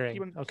 The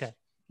lettering. Okay,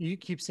 you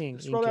keep seeing.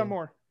 Scroll down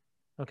more.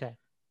 Okay.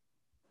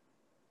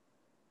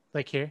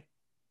 Like here.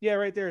 Yeah,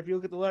 right there. If you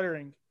look at the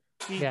lettering,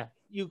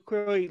 you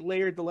clearly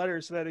layered the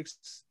letters so that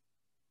it's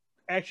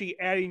actually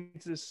adding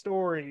to the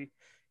story.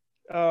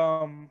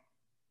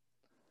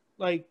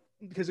 Like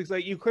because it's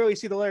like you clearly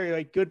see the lettering,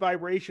 like good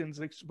vibrations,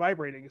 like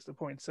vibrating is the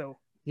point. So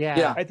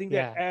yeah, I think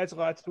that adds a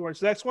lot to it.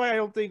 So that's why I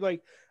don't think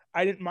like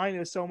I didn't mind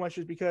it so much,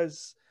 is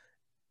because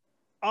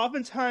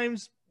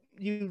oftentimes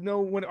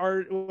when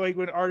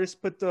artists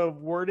put the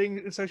wording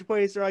in such a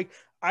place, they're like,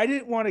 I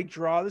didn't want to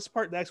draw this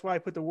part, that's why I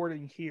put the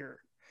wording here.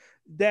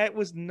 That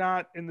was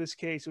not in this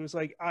case. It was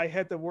like I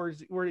had the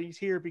wordings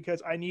here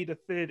because I need to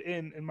fit it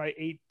in my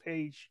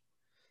 8-page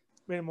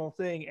minimal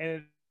thing,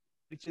 and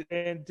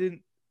it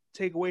didn't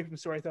take away from the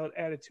story. I thought it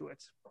added to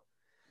it.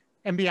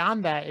 And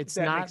beyond that, it's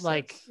not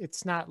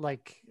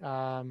like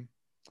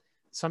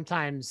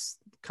sometimes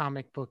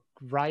comic book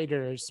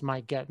writers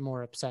might get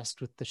more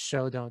obsessed with the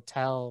show don't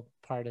tell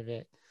part of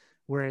it,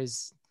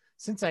 whereas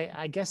since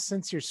I guess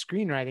since you're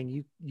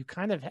screenwriting, you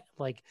kind of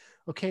like,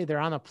 okay, they're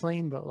on a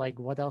plane, but like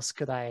what else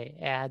could I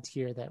add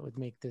here that would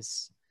make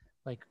this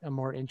like a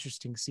more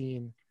interesting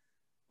scene?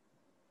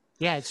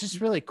 Yeah, it's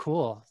just really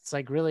cool. It's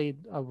like really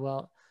a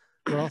well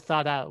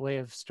thought out way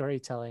of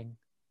storytelling.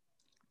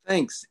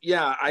 Thanks.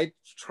 Yeah,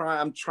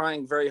 I'm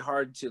trying very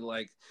hard to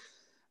like,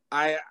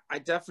 I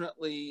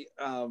definitely,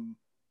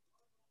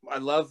 I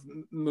love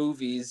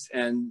movies,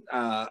 and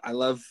I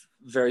love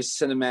very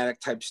cinematic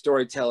type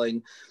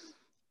storytelling.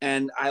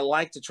 And I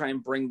like to try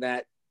and bring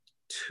that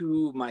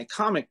to my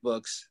comic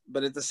books.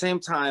 But at the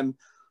same time,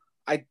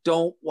 I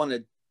don't want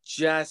to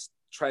just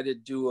try to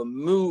do a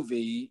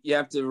movie. You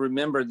have to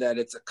remember that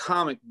it's a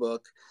comic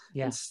book.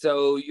 Yeah. And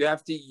so you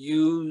have to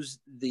use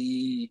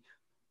the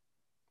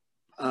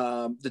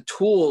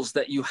tools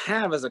that you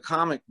have as a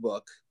comic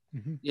book,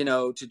 you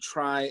know, to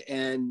try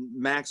and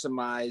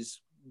maximize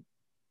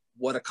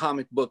what a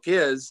comic book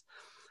is.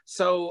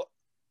 So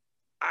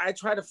I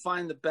try to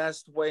find the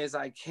best ways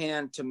I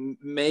can to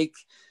make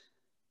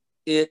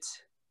it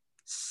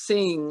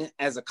sing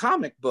as a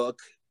comic book,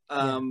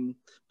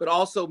 but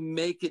also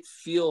make it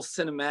feel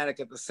cinematic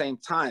at the same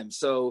time.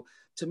 So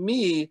to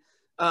me,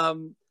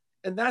 and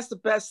that's the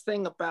best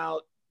thing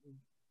about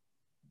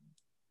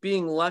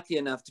being lucky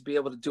enough to be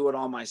able to do it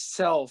all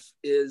myself,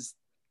 is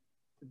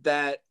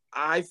that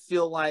I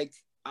feel like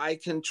I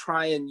can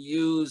try and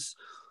use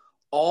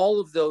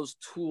all of those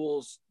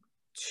tools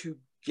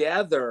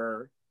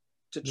together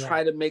to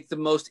try to make the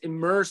most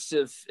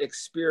immersive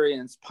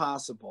experience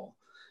possible.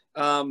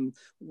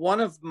 One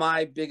of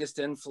my biggest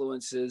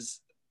influences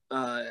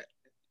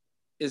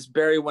is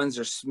Barry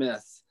Windsor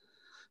Smith,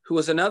 who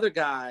was another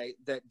guy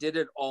that did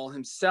it all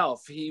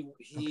himself. He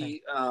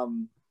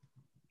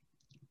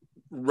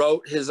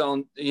wrote his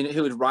own, you know,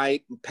 he would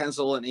write and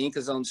pencil and ink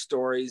his own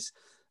stories.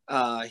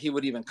 He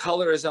would even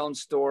color his own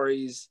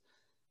stories.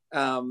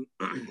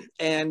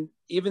 And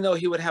even though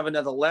he would have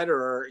another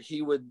letterer,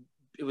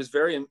 it was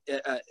very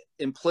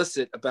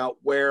implicit about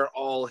where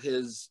all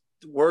his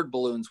word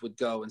balloons would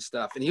go and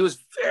stuff. And he was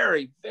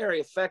very, very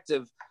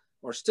effective,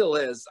 or still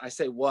is. I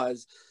say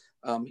was.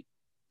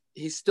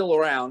 He's still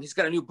around. He's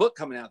got a new book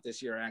coming out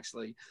this year,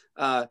 actually.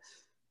 Oh,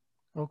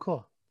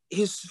 cool.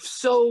 He's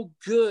so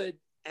good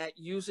at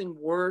using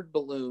word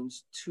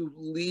balloons to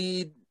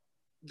lead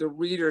the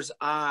reader's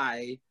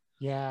eye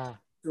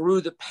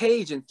through the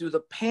page and through the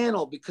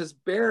panel, because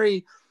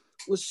Barry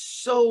was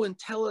so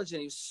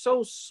intelligent. He was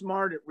so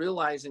smart at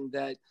realizing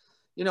that,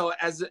 you know,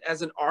 as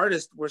an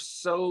artist, we're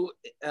so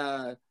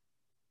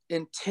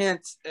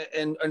intent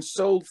and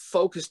so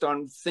focused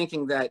on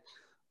thinking that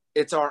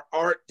it's our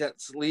art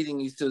that's leading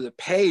you through the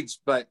page.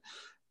 But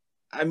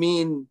I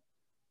mean,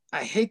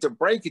 I hate to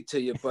break it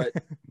to you, but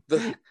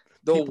the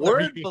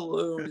word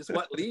balloon is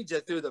what leads you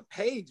through the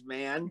page,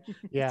 man.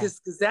 Yeah.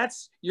 Because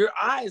that's your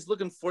eyes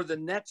looking for the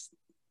next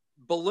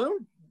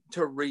balloon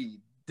to read.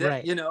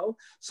 Right. You know?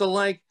 So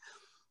like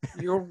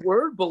your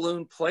word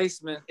balloon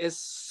placement is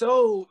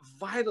so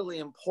vitally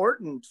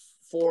important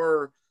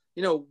for,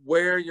 you know,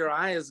 where your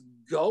eye is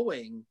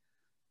going.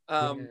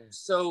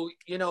 So,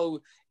 you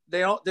know, they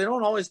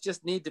don't always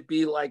just need to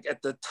be like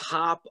at the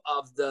top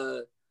of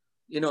the,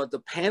 you know, the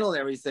panel and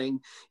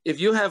everything.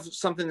 If you have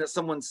something that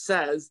someone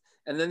says,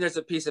 and then there's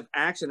a piece of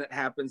action that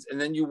happens,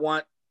 and then you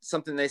want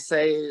something they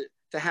say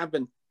to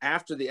happen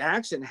after the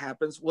action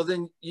happens, well,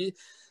 then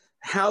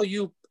how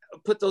you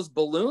put those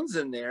balloons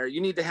in there,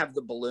 you need to have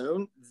the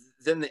balloon,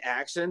 then the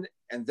action,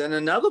 and then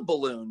another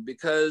balloon,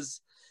 because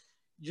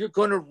you're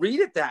going to read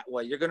it that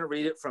way. You're going to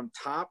read it from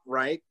top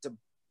right to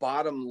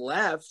bottom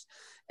left.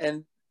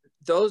 And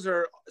those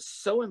are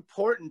so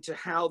important to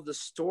how the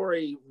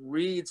story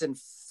reads and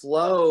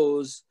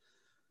flows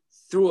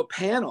through a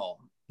panel.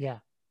 Yeah.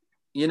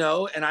 You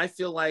know, and I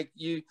feel like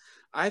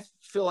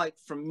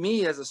for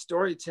me as a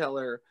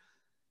storyteller,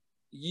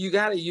 you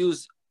got to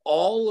use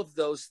all of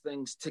those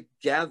things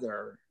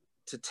together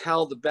to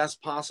tell the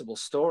best possible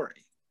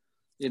story,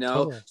 you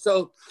know?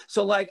 Totally.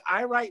 So like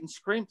I write in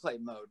screenplay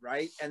mode,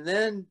 right? And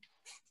then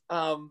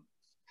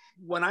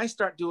when I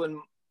start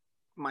doing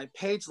my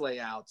page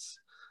layouts,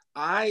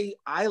 I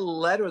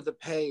letter the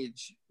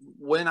page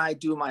when I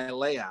do my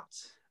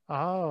layouts.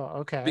 Oh,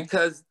 okay.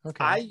 Because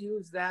I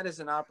use that as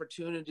an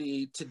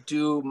opportunity to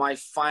do my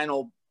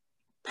final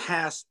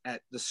pass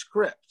at the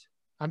script.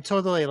 I'm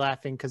totally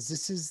laughing because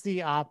this is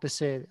the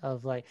opposite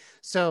of like,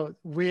 so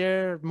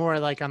we're more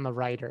like on the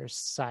writer's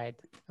side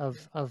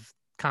of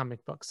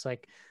comic books.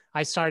 Like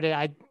I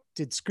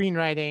did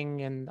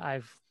screenwriting, and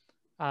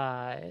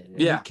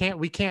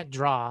we can't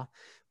draw,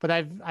 but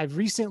I've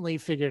recently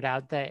figured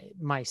out that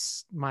my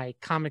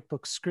comic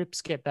book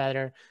scripts get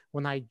better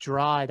when I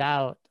draw it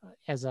out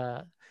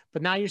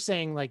but now you're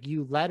saying like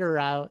you letter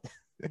out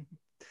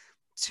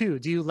too.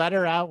 Do you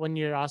letter out when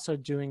you're also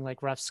doing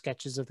like rough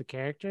sketches of the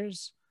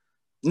characters?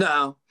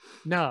 No.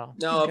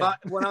 Okay.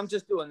 When I'm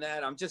just doing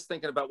that, I'm just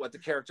thinking about what the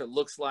character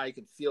looks like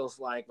and feels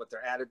like, what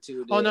their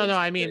attitude is. Oh, no.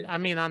 I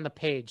mean on the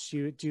page,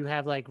 do you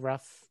have like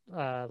rough,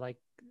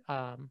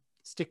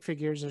 stick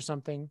figures or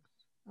something?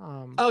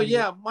 When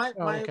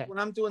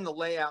I'm doing the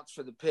layouts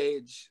for the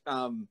page,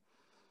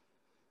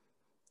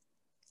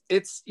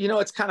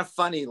 it's kind of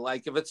funny.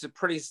 Like if it's a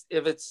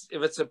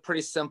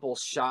pretty simple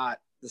shot,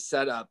 the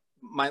setup,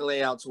 my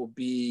layouts will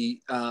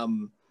be,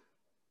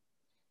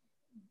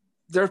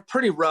 they're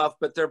pretty rough,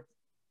 but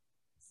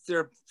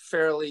they're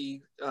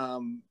fairly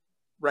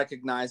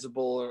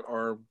recognizable,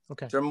 or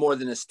they're more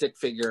than a stick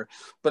figure.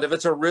 But if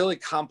it's a really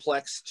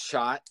complex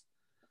shot,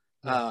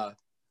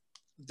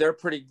 they're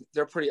pretty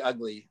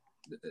ugly.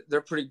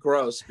 They're pretty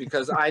gross,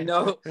 because I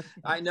know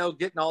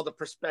getting all the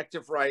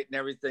perspective right and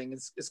everything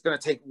it's going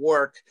to take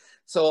work.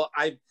 So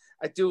I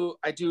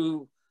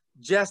do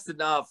just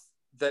enough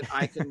that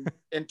I can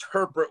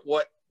interpret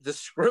what the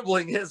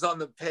scribbling is on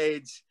the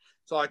page.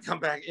 So I come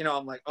back,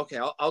 I'm like, okay,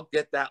 I'll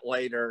get that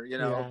later,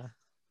 Yeah.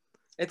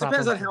 It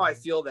depends on how I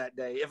feel that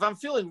day. If I'm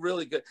feeling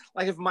really good,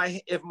 like if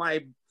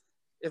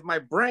my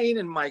brain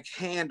and my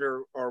hand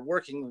are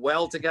working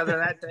well together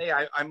that day,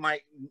 I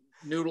might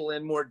noodle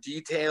in more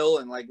detail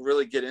and like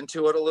really get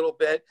into it a little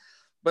bit.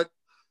 But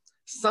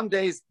some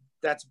days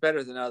that's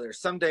better than others.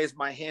 Some days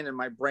my hand and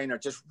my brain are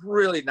just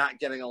really not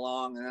getting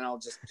along, and then I'll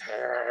just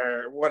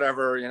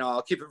whatever,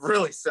 I'll keep it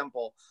really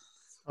simple.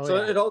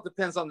 It all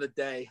depends on the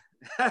day.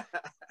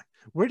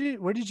 Where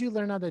did you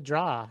learn how to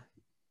draw?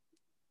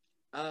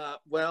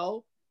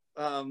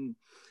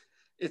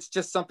 It's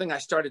just something I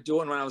started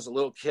doing when I was a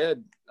little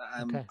kid.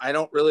 I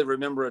don't really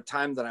remember a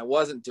time that I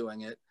wasn't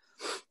doing it.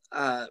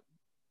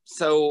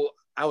 So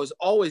I was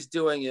always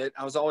doing it.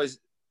 I was always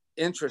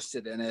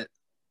interested in it.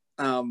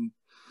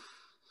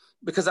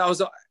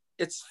 Because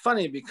it's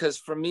funny because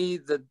for me,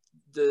 the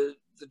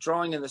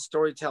drawing and the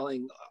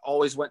storytelling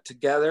always went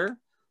together.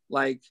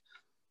 Like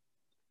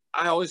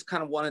I always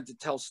kind of wanted to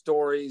tell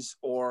stories,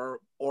 or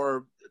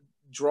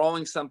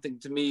drawing something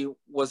to me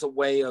was a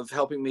way of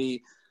helping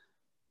me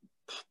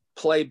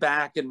play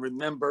back and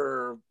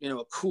remember,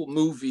 a cool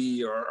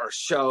movie or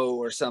show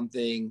or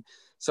something.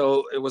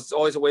 So it was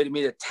always a way to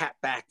me to tap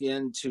back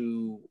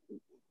into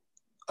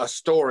a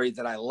story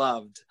that I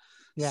loved.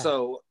 Yeah.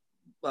 So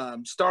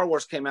Star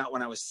Wars came out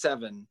when I was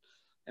 7,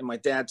 and my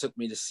dad took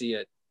me to see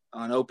it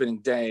on opening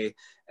day.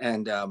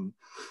 And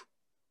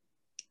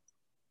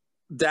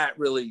that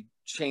really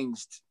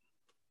changed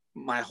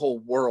my whole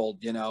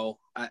world.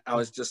 I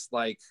was just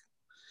like,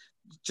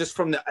 just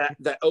from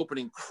that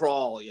opening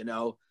crawl,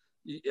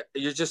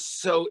 you're just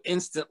so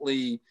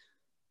instantly,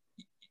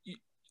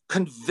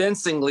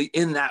 convincingly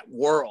in that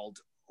world,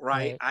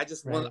 right? I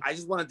just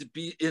wanted to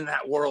be in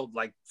that world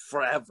like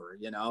forever,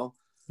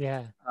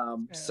 Yeah.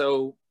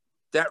 So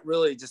that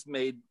really just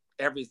made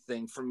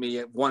everything for me.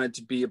 It wanted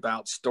to be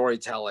about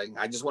storytelling.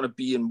 I just want to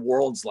be in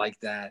worlds like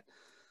that.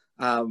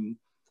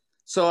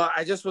 So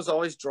I just was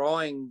always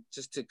drawing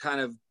just to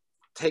kind of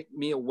take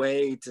me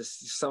away to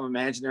some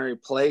imaginary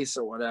place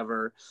or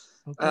whatever.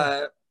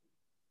 Okay.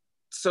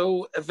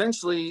 So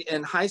eventually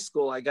in high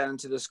school, I got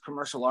into this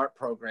commercial art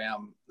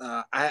program.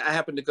 I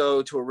happened to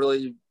go to a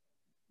really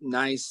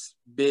nice,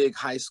 big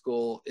high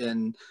school.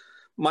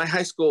 My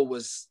high school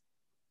was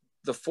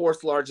the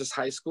 4th largest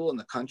high school in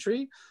the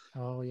country.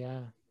 Oh,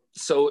 yeah.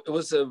 So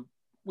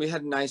we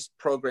had nice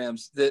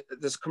programs.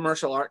 This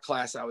commercial art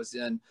class I was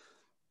in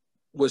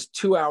was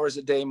 2 hours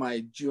a day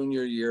my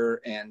junior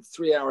year and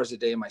 3 hours a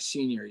day my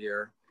senior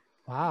year.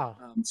 Wow.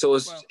 So it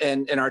was,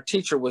 and our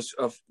teacher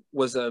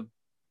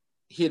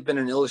he had been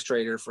an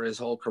illustrator for his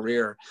whole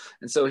career.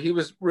 And so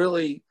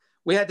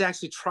we had to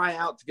actually try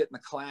out to get in the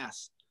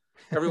class.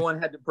 Everyone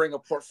had to bring a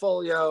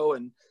portfolio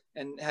and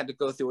had to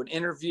go through an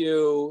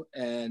interview.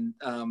 And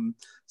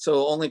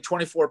so only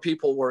 24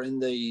 people were in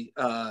the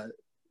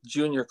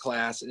junior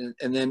class, and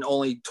then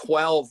only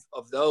 12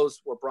 of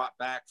those were brought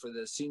back for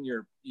the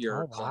senior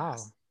year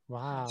class.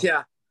 Wow.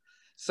 Yeah.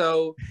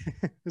 So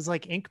it was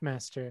like Ink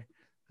Master.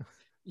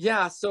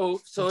 Yeah,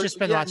 so I've just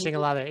been yeah, watching a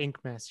lot of Ink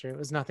Master. It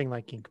was nothing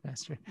like Ink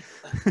Master.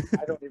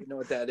 I don't even know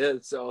what that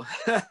is. So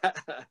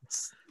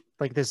It's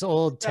like this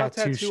old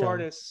tattoo show.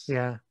 artists.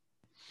 Yeah.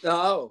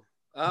 Oh,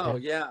 Yeah.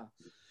 yeah.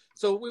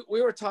 So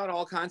we were taught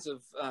all kinds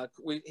of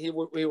we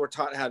were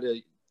taught how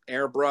to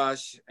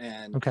airbrush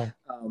and Okay.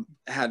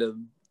 how to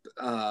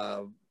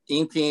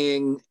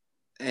inking,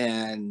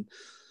 and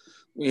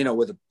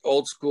with an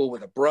old school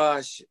with a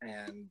brush,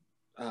 and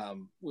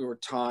we were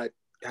taught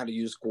how to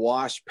use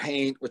gouache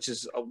paint, which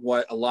is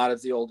what a lot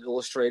of the old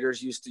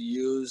illustrators used to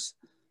use.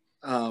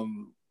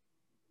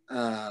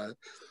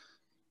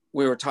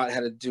 We were taught how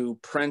to do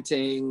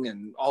printing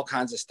and all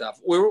kinds of stuff.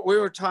 We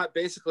were taught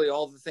basically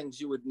all the things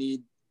you would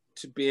need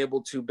to be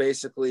able to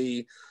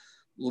basically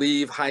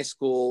leave high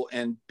school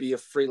and be a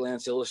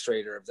freelance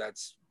illustrator, if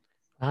that's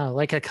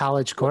like a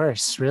college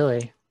course,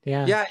 really.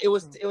 Yeah. Yeah, it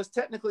was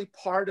technically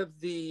part of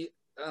the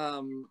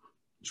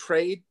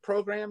trade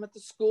program at the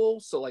school.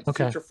 So like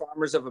Okay. Future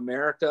Farmers of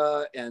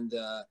America and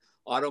the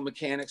auto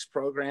mechanics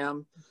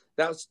program,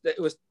 it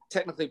was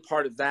technically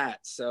part of that.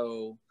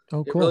 So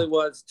Oh, it cool. really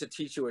was to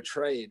teach you a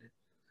trade.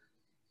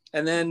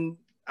 And then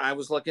I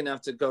was lucky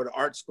enough to go to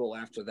art school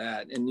after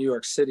that in New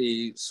York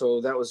City.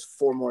 So that was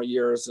 4 more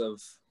years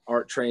of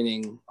art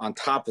training on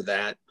top of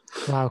that.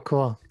 Wow,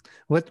 cool.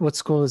 What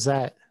school is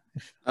that?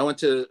 I went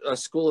to a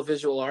School of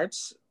Visual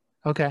Arts.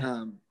 Okay.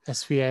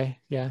 SVA,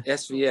 yeah.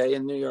 SVA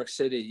in New York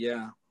City,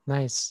 yeah.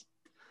 Nice.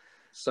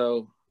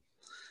 So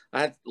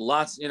I had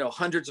lots,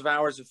 hundreds of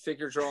hours of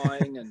figure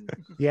drawing, and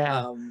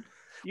yeah.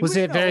 Was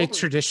it very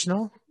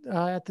traditional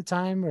at the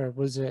time, or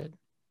was it?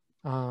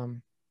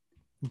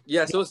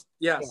 Yes,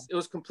 it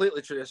was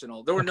completely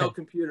traditional. There were no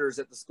computers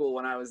at the school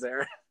when I was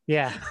there.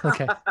 Yeah.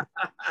 Okay.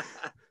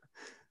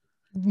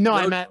 No,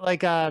 I meant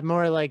like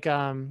more like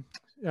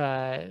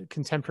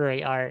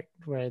contemporary art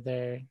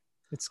where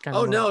it's kind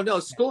of. Oh, no.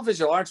 School of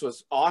Visual Arts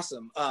was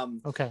awesome.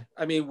 Okay.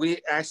 I mean,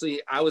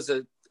 I was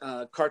a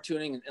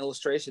cartooning and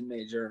illustration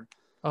major.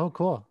 Oh,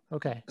 cool.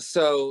 Okay.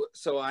 So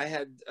I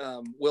had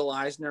Will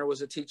Eisner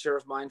was a teacher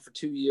of mine for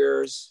 2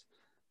 years.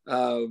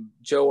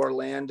 Joe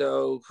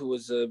Orlando, who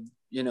was a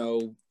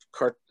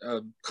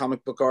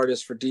comic book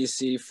artist for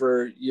DC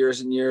for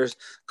years and years.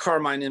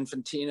 Carmine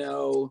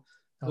Infantino,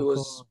 who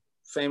was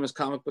famous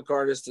comic book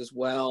artist as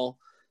well.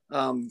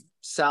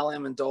 Sal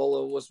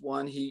Amendola was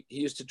one. He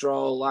used to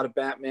draw a lot of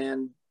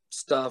Batman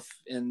stuff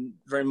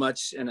very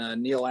much in a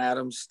Neil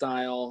Adams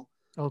style.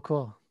 Oh,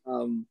 cool.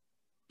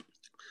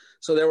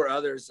 So there were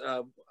others.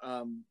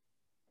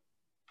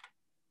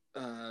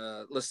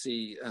 Let's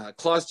see.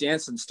 Klaus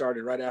Janson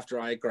started right after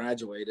I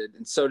graduated,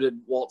 and so did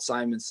Walt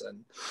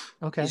Simonson.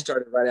 Okay. He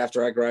started right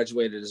after I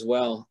graduated as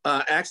well.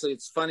 Actually,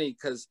 it's funny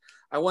because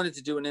I wanted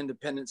to do an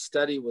independent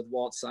study with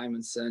Walt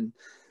Simonson.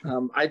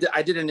 I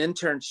did an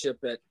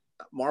internship at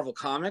Marvel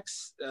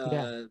Comics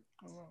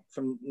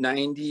from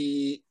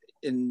 1990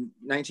 and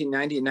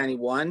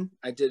 91.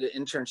 I did an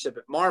internship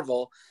at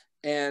Marvel,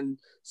 and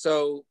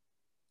so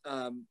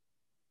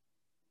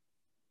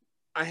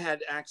I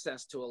had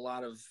access to a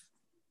lot of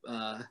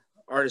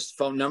artist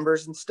phone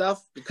numbers and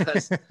stuff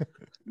because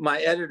my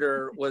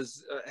editor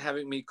was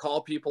having me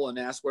call people and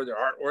ask where their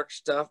artwork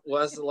stuff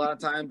was a lot of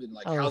times, and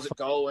like, how's it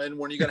going?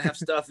 When are you going to have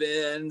stuff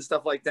in?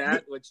 Stuff like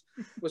that, which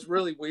was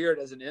really weird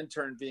as an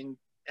intern being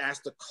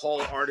asked to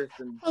call artists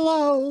and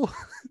hello.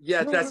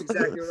 Yeah, that's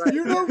exactly right.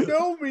 You don't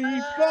know me,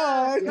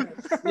 but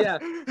yeah.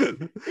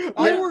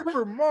 I work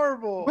for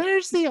Marvel.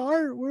 Where's the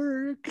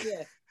artwork?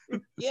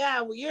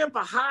 Yeah, well, you're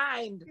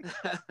behind.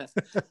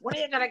 When are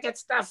you gonna get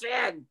stuff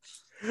in?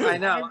 I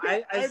know.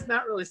 It's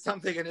not really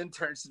something an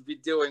intern should be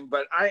doing,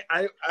 but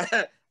I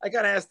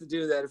got asked to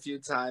do that a few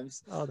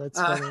times. Oh, that's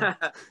funny.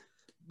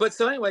 But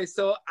so anyway,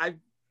 so I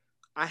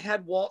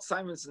had Walt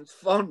Simonson's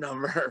phone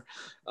number,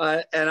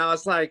 and I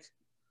was like,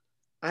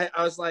 I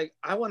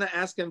want to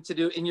ask him to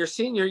do, in your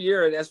senior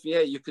year at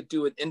SVA, you could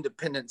do an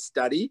independent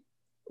study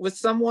with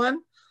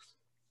someone.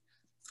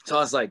 So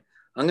I was like,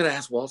 I'm going to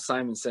ask Walt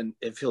Simonson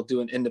if he'll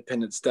do an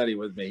independent study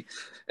with me.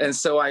 And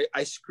so I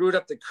screwed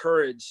up the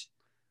courage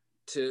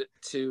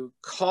to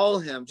call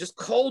him, just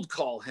cold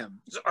call him,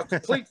 a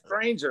complete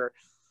stranger,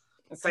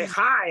 and say,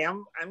 hi,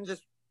 I'm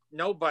just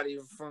nobody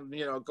from,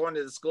 going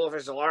to the School of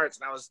Visual Arts.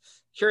 And I was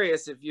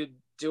curious if you'd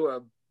do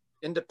a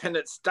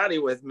independent study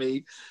with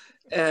me.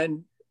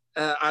 And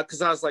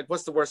because I was like,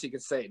 what's the worst he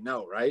could say?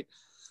 No, right?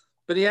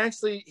 But he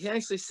actually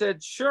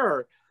said,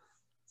 sure.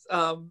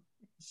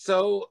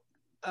 So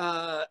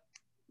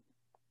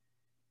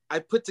I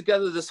put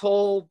together this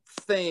whole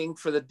thing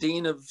for the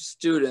dean of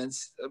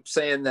students,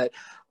 saying that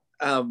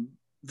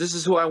this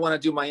is who I want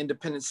to do my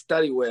independent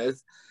study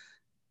with.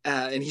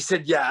 And he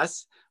said,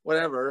 yes,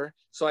 whatever.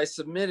 So I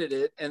submitted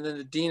it. And then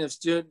the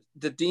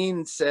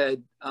dean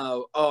said,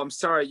 oh, I'm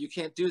sorry, you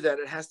can't do that.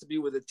 It has to be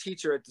with a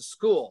teacher at the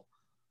school.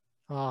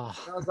 Oh.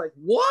 I was like,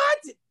 what?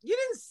 You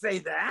didn't say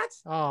that.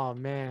 Oh,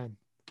 man.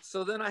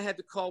 So then I had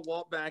to call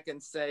Walt back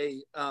and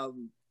say,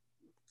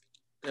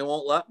 they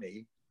won't let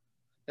me.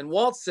 And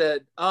Walt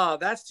said, oh,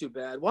 that's too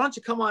bad. Why don't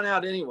you come on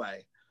out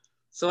anyway?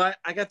 So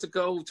I got to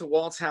go to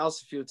Walt's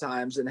house a few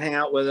times and hang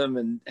out with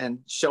him and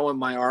show him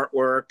my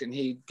artwork, and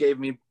he gave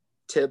me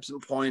tips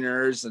and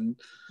pointers. And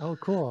oh,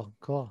 cool.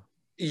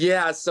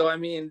 Yeah, so I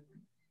mean,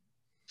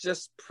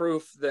 just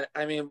proof that,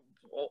 I mean,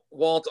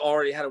 Walt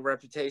already had a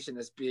reputation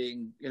as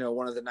being, you know,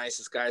 one of the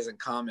nicest guys in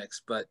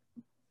comics, but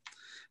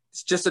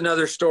it's just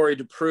another story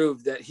to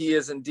prove that he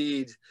is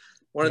indeed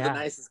one of the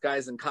nicest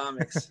guys in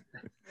comics.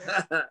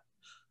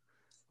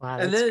 Wow,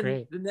 and that's then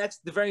great.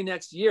 the very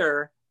next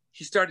year,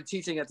 he started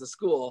teaching at the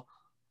school.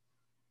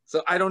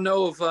 So I don't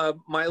know if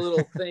my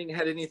little thing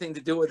had anything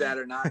to do with that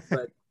or not,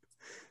 but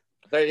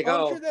there you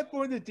go. I'm sure at that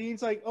point the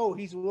dean's like, oh,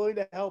 he's willing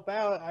to help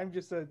out. I'm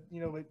just a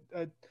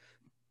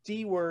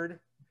D word.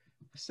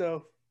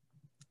 So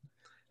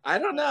I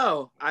don't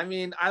know. I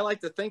mean, I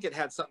like to think it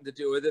had something to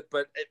do with it,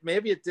 but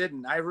maybe it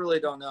didn't. I really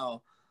don't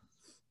know.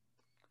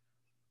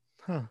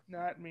 Huh.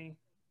 Not me.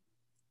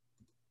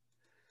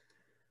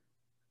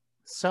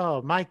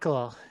 So,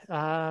 Michael,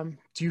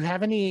 do you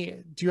have a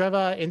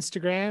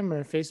Instagram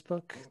or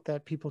Facebook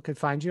that people could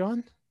find you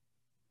on?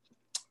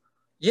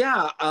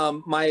 Yeah.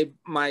 My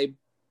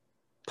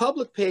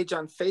public page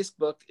on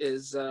Facebook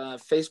is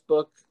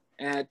Facebook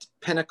at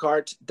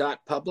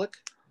pennicart.public.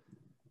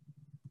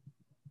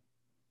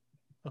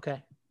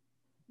 Okay.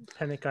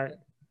 Pennicart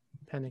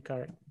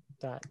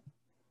dot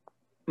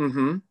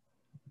mm-hmm.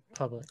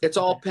 public. It's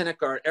all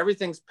Pennicart.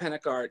 Everything's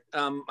Pennicart.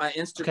 My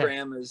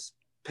Instagram is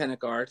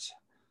Pennicart.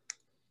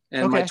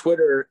 And my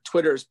Twitter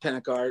is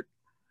Pennicart.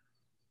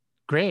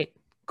 Great.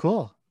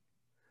 Cool.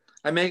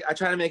 I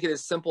try to make it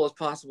as simple as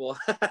possible.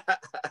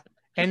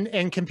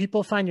 And can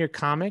people find your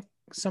comic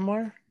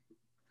somewhere?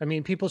 I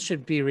mean, people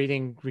should be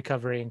reading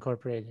Recovery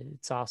Incorporated.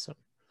 It's awesome.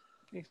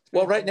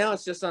 Well, right now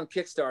it's just on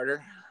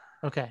Kickstarter.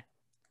 Okay.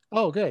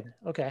 Oh, good.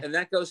 Okay. And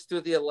that goes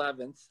through the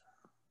 11th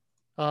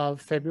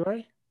of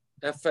February?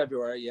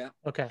 February, yeah.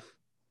 Okay.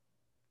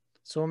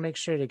 So we'll make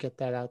sure to get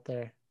that out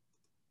there,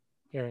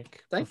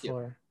 Eric. Thank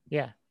you.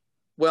 Yeah.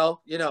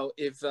 Well, you know,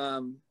 if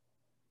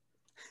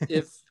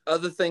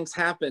other things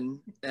happen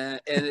and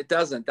it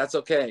doesn't, that's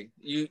okay.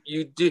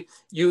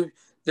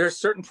 There's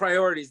certain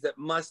priorities that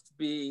must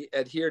be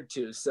adhered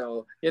to.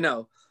 So, you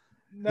know.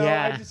 No,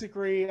 I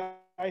disagree.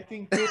 I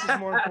think this is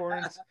more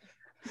important.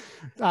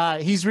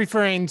 He's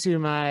referring to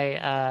my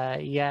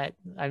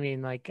I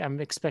mean, like,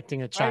 I'm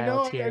expecting a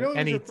child here. I know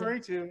what he's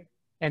referring to.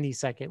 Any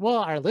second. Well,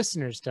 our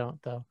listeners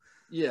don't, though.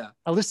 Yeah.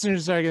 Our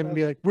listeners are going to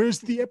be like, where's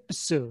the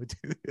episode?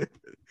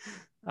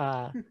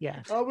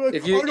 Yeah. I'll be like,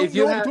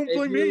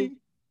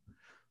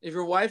 if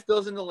your wife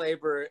goes into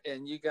labor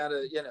and you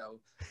gotta, you know,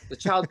 the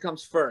child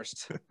comes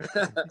first.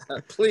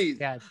 Please.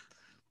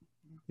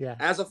 Yeah.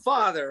 As a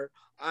father,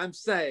 I'm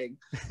saying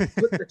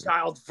put the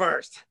child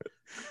first.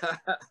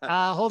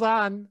 Hold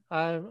on.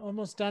 I'm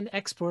almost done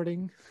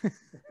exporting.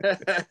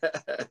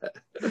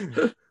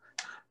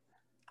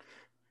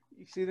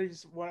 You see,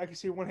 there's one. I can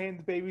see one hand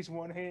the baby's,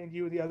 one hand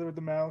you, the other with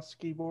the mouse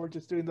keyboard,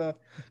 just doing the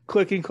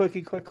clicking,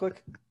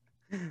 click.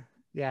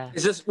 Yeah.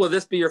 Will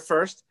this be your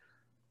first?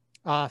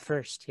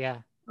 First, yeah.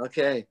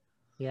 Okay.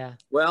 Yeah.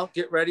 Well,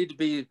 get ready to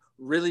be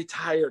really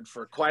tired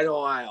for quite a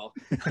while.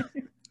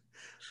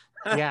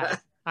 Yeah.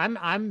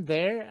 I'm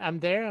there.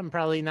 I'm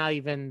probably not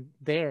even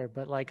there,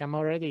 but like I'm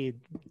already,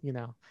 you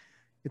know,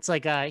 it's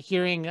like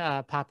hearing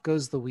Pop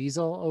Goes the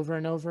Weasel over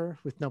and over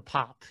with no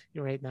pop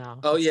right now.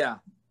 Oh yeah.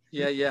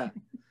 Yeah.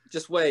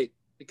 Just wait.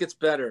 It gets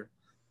better.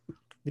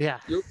 Yeah.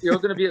 You're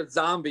going to be a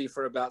zombie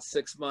for about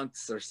 6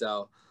 months or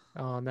so.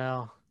 Oh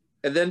no.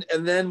 And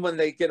then when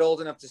they get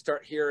old enough to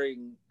start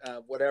hearing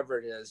whatever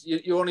it is,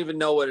 you won't even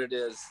know what it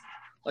is.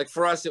 Like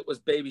for us, it was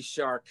Baby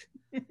Shark.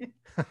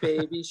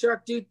 Baby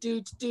Shark, do,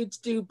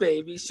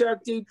 Baby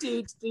Shark,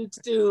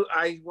 do.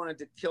 I wanted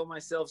to kill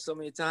myself so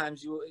many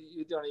times.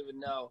 You don't even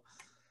know.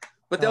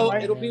 But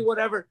it'll be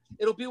whatever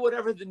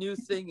the new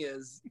thing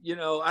is. You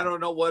know, I don't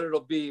know what it'll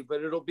be,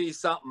 but it'll be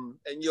something.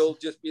 And you'll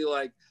just be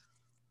like,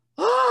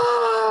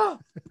 ah!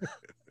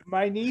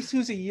 My niece,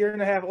 who's a year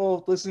and a half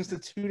old, listens to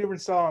 2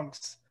 different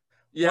songs.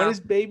 Yeah. One is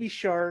Baby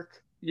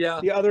Shark.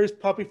 Yeah. The other is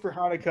Puppy for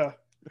Hanukkah.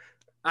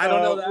 I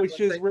don't know that which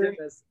one, is written.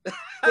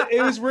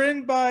 It was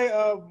written by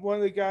one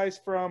of the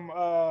guys from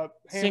Hamilton.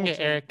 Sing it,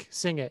 Eric.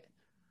 Sing it.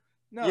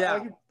 No,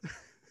 yeah.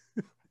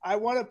 I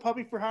want a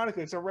Puppy for Hanukkah.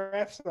 It's a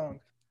rap song.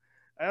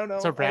 I don't know.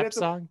 It's a rap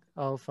song?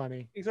 Oh,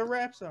 funny. It's a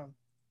rap song.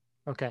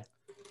 Okay.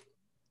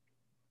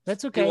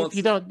 That's okay. If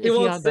you don't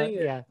sing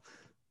it. Yeah.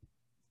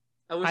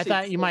 I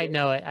thought you might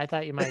know it.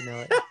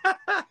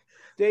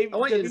 Dave, I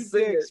want you to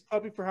sing it.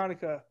 Puppy for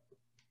Hanukkah.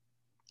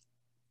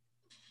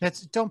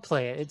 Don't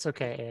play it. It's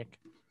okay, Eric.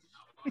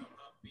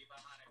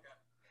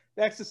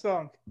 That's the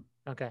song.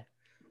 Okay.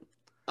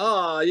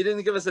 Oh, you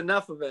didn't give us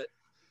enough of it.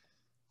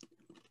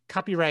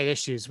 Copyright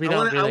issues.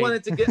 I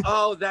wanted to get.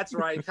 Oh, that's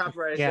right.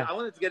 Copyright. Yeah. I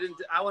wanted to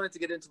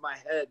get into my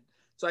head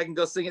so I can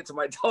go sing it to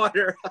my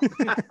daughter.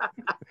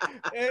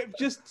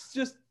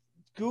 just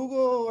Google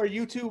or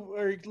YouTube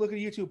or look at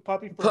YouTube.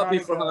 Puppy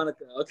for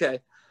Hanukkah. Okay.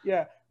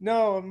 Yeah.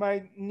 No,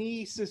 my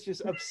niece is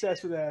just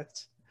obsessed with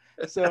that.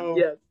 So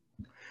yeah.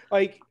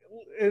 like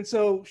and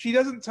so she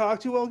doesn't talk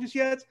too well just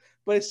yet.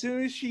 But as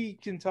soon as she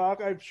can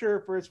talk, I'm sure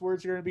her first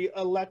words are going to be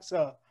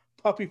Alexa,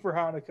 puppy for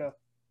Hanukkah.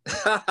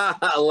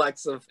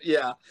 Alexa,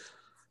 yeah.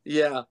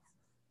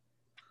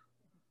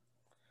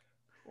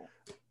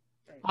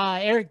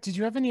 Eric, did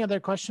you have any other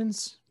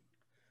questions?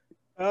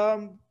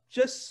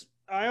 Just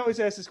I always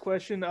ask this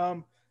question.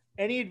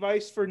 Any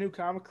advice for new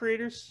comic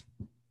creators?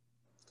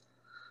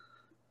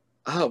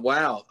 Oh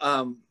wow,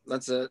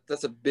 that's a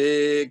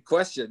big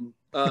question.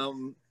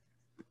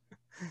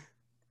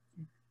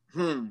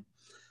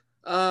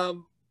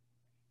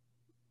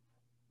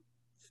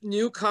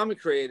 New comic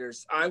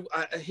creators. I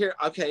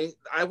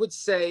would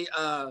say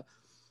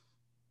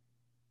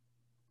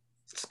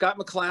Scott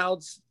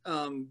McCloud's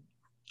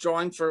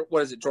drawing for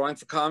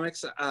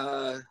comics.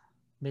 I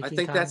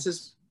think comics? That's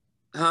his.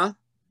 Huh?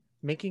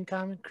 Making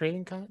comic,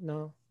 creating comic?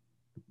 No.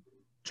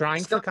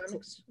 Drawing for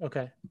comics?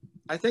 Okay.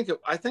 I think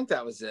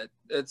that was it.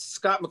 It's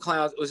Scott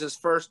McCloud. It was his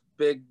first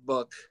big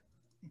book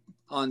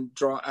on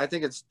draw. I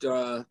think it's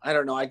I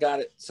don't know. I got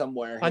it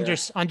somewhere.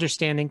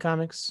 Understanding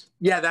comics.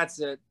 Yeah, that's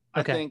it.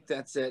 Okay. I think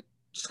that's it.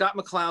 Scott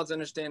McCloud's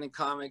Understanding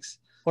Comics.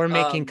 Or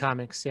Making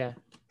Comics. Yeah.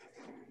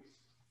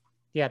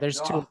 Yeah. There's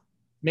two.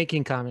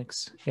 Making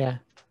Comics. Yeah.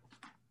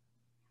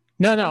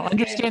 No.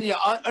 Understanding.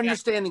 Yeah,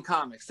 Understanding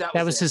Comics.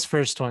 That was his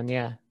first one.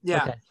 Yeah.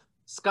 Yeah. Okay.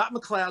 Scott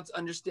McCloud's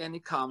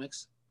Understanding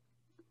Comics.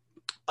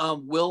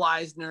 Will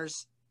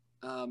Eisner's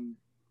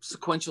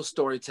sequential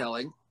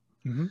storytelling,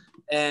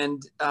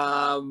 and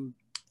How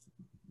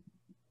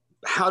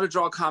to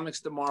Draw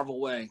Comics the Marvel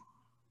Way.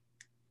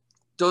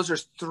 Those are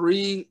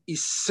 3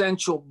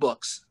 essential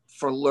books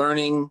for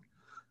learning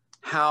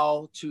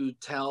how to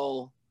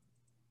tell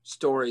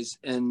stories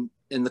in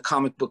the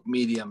comic book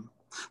medium.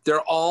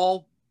 They're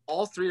all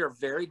 3 are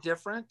very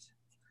different,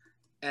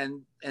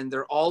 and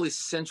they're all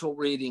essential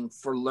reading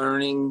for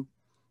learning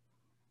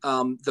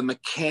the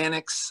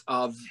mechanics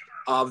of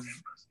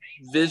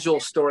visual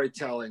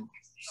storytelling.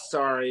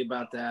 Sorry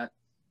about that.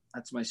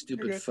 That's my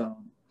stupid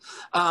phone.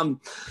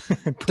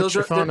 Put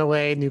your phone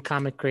away, new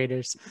comic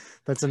creators.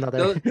 That's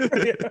another.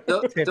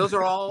 Those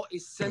are all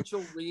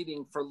essential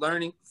reading for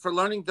learning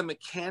the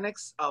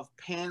mechanics of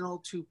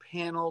panel to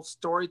panel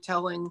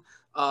storytelling,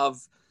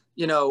 of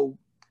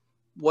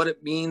what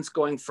it means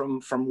going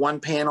from one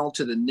panel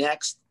to the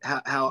next,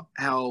 how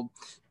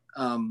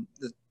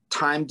the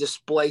time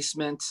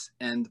displacement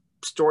and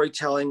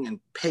storytelling and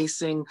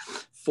pacing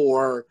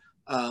for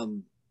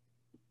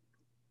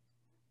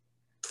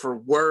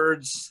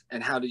words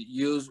and how to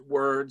use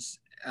words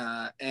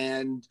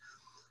and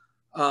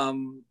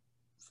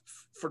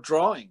for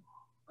drawing.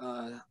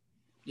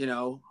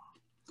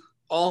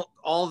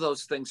 All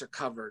those things are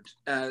covered,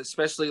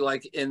 especially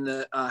like in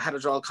the How to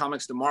Draw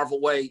Comics the Marvel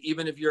Way.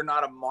 Even if you're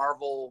not a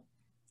Marvel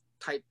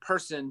type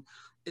person,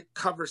 it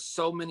covers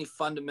so many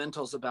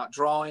fundamentals about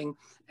drawing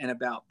and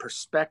about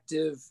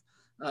perspective.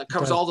 It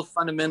covers all the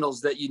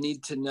fundamentals that you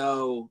need to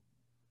know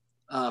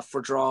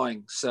for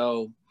drawing.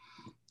 So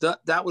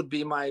that would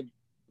be my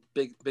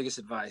biggest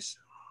advice.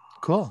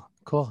 Cool.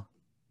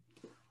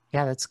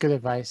 Yeah, that's good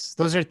advice.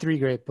 Those are 3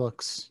 great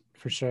books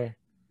for sure.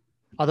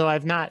 Although I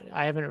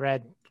haven't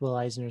read Will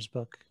Eisner's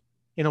book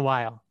in a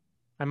while.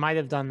 I might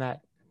have done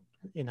that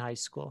in high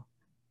school.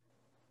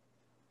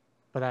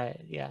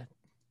 But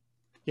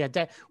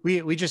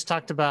we just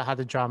talked about How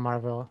to Draw the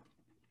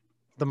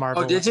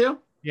Marvel. Oh, did you?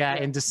 Yeah,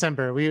 in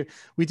December. We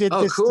did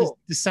this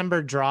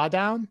December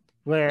drawdown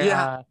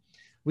where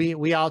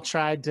we all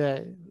tried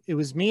to. It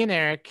was me and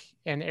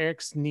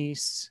Eric's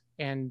niece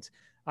and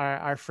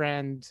our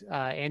friend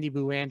Andy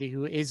Buwandy,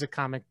 who is a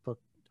comic book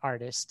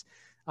artist.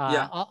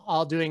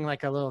 All doing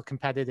like a little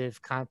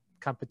competitive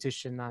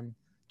competition on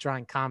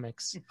drawing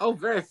comics. Oh,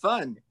 very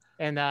fun.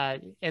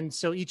 And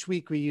so each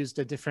week we used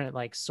a different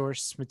like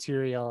source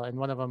material, and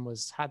one of them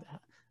was how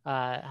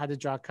to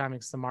draw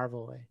comics the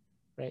Marvel way,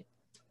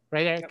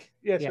 right, Eric?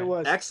 Yes, it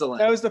was. Excellent.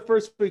 That was the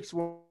first week's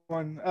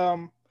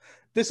one.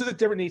 This is a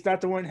different niece,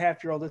 not the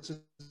 1.5-year-old. This is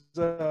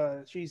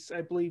she's,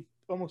 I believe,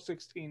 almost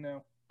 16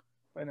 now.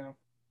 By now.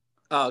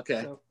 Oh,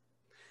 okay. So,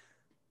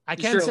 I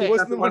can't say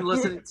the one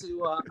listening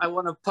to I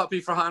Want a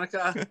Puppy for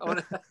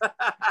Hanukkah.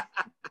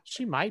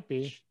 She might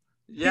be.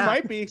 Yeah, it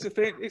might be.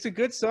 It's a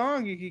good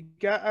song. You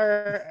got.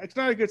 It's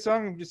not a good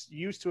song. I'm just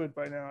used to it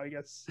by now, I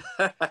guess.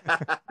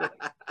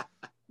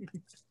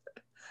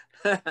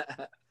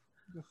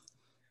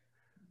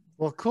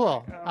 Well,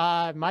 cool.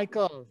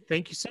 Michael,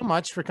 thank you so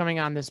much for coming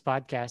on this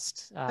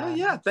podcast.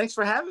 Thanks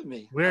for having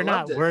me. We're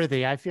not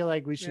worthy. I feel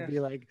like we should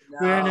be like,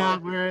 we're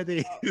not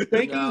worthy.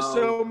 Thank you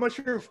so much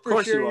for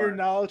sharing your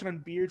knowledge on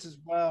beards as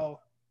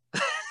well.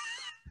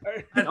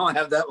 I don't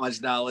have that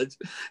much knowledge.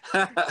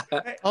 But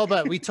I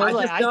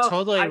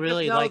totally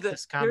really like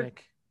this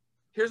comic.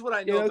 Here's what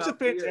I know. It's a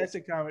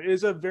fantastic comic. It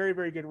is a very,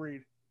 very good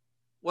read.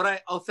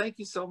 Thank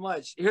you so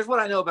much. Here's what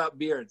I know about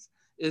beards.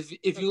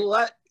 If you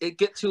let it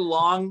get too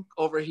long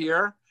over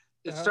here,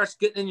 it starts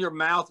getting in your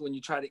mouth when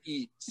you try to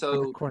eat.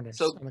 So on the corners.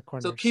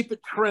 So keep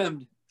it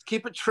trimmed.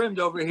 Keep it trimmed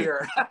over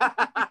here.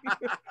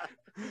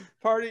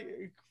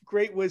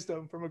 Great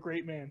wisdom from a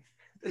great man.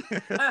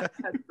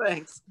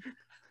 Thanks.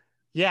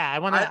 Yeah,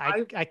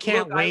 I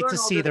can't wait to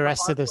see the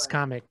rest of this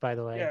comic, by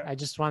the way. Yeah. I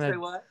just want Say to,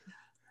 what?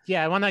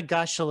 yeah, I want to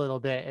gush a little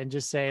bit and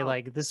just say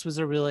like, this was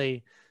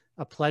a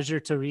pleasure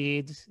to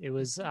read. It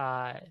was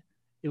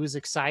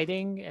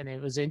exciting and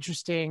it was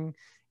interesting.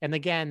 And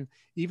again,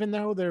 even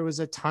though there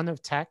was a ton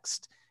of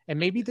text, and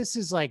maybe this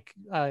is like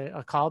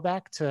a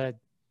callback to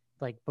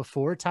like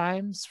before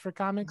times for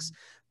comics,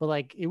 but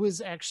like, it was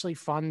actually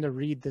fun to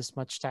read this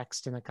much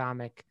text in a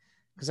comic.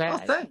 Because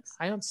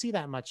I don't see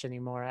that much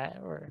anymore,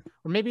 or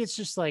maybe it's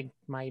just like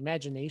my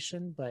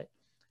imagination, but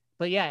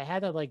yeah, it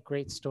had a like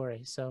great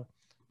story. So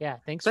yeah,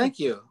 thank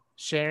you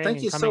sharing.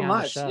 Thank you so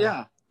much.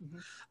 Yeah.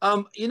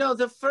 Mm-hmm. You know,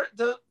 the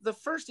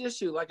first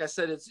issue, like I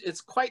said,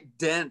 it's quite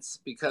dense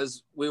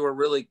because we were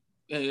really,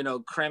 you know,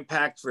 cram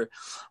packed for.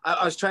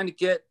 I was trying to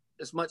get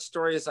as much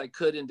story as I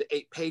could into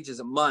 8 pages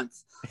a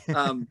month.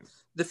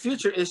 The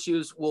future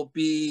issues will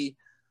be.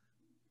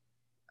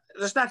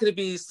 There's not going to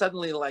be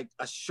suddenly like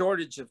a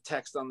shortage of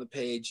text on the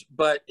page,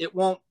 but it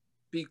won't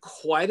be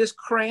quite as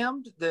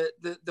crammed.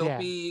 There'll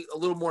be a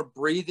little more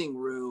breathing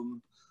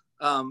room,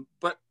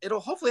 but it'll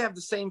hopefully have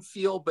the same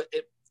feel, but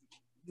it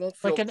won't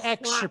feel like an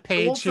extra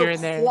page here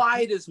and there.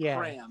 Quite as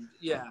crammed.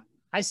 Yeah,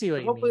 I see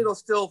what you hopefully mean.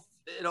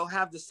 it'll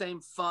have the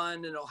same fun,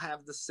 and it'll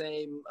have the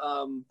same.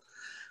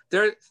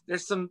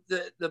 There's some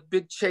the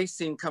big chase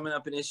scene coming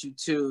up in issue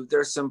 2.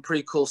 There's some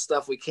pretty cool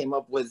stuff we came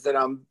up with that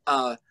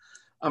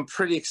I'm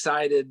pretty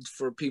excited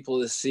for people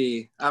to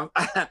see.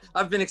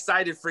 I've been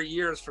excited for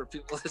years for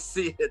people to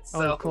see it.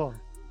 So cool.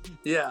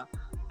 Yeah.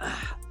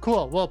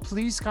 Cool. Well,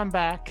 please come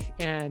back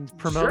and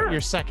promote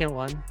your second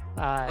one.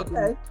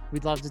 Okay.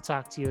 We'd love to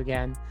talk to you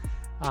again.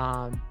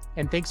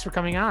 And thanks for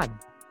coming on.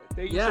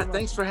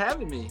 Thanks for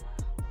having me.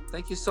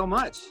 Thank you so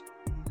much.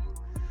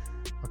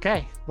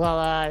 Okay.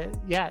 Well,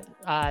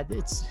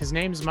 his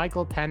name's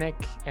Michael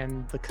Pennick,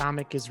 and the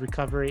comic is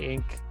Recovery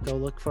Inc. Go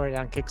look for it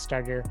on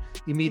Kickstarter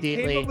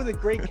immediately. He came up with a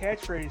great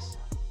catchphrase.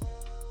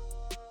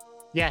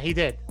 Yeah, he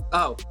did.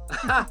 Oh,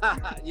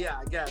 yeah,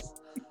 I guess.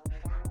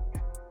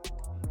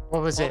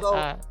 What was it?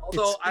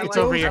 Although it's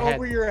over your head.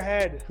 Over your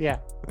head. Yeah.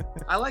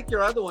 I like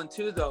your other one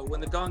too, though.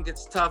 When the going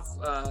gets tough,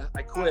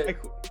 I quit.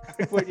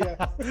 I quit.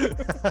 Yeah.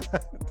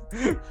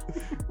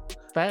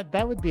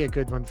 That would be a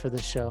good one for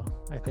this show,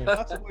 I think.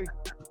 Absolutely.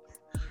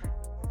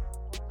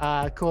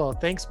 Cool.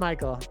 Thanks,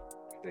 Michael.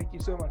 Thank you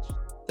so much.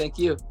 Thank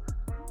you.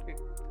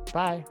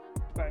 Bye.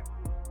 Bye.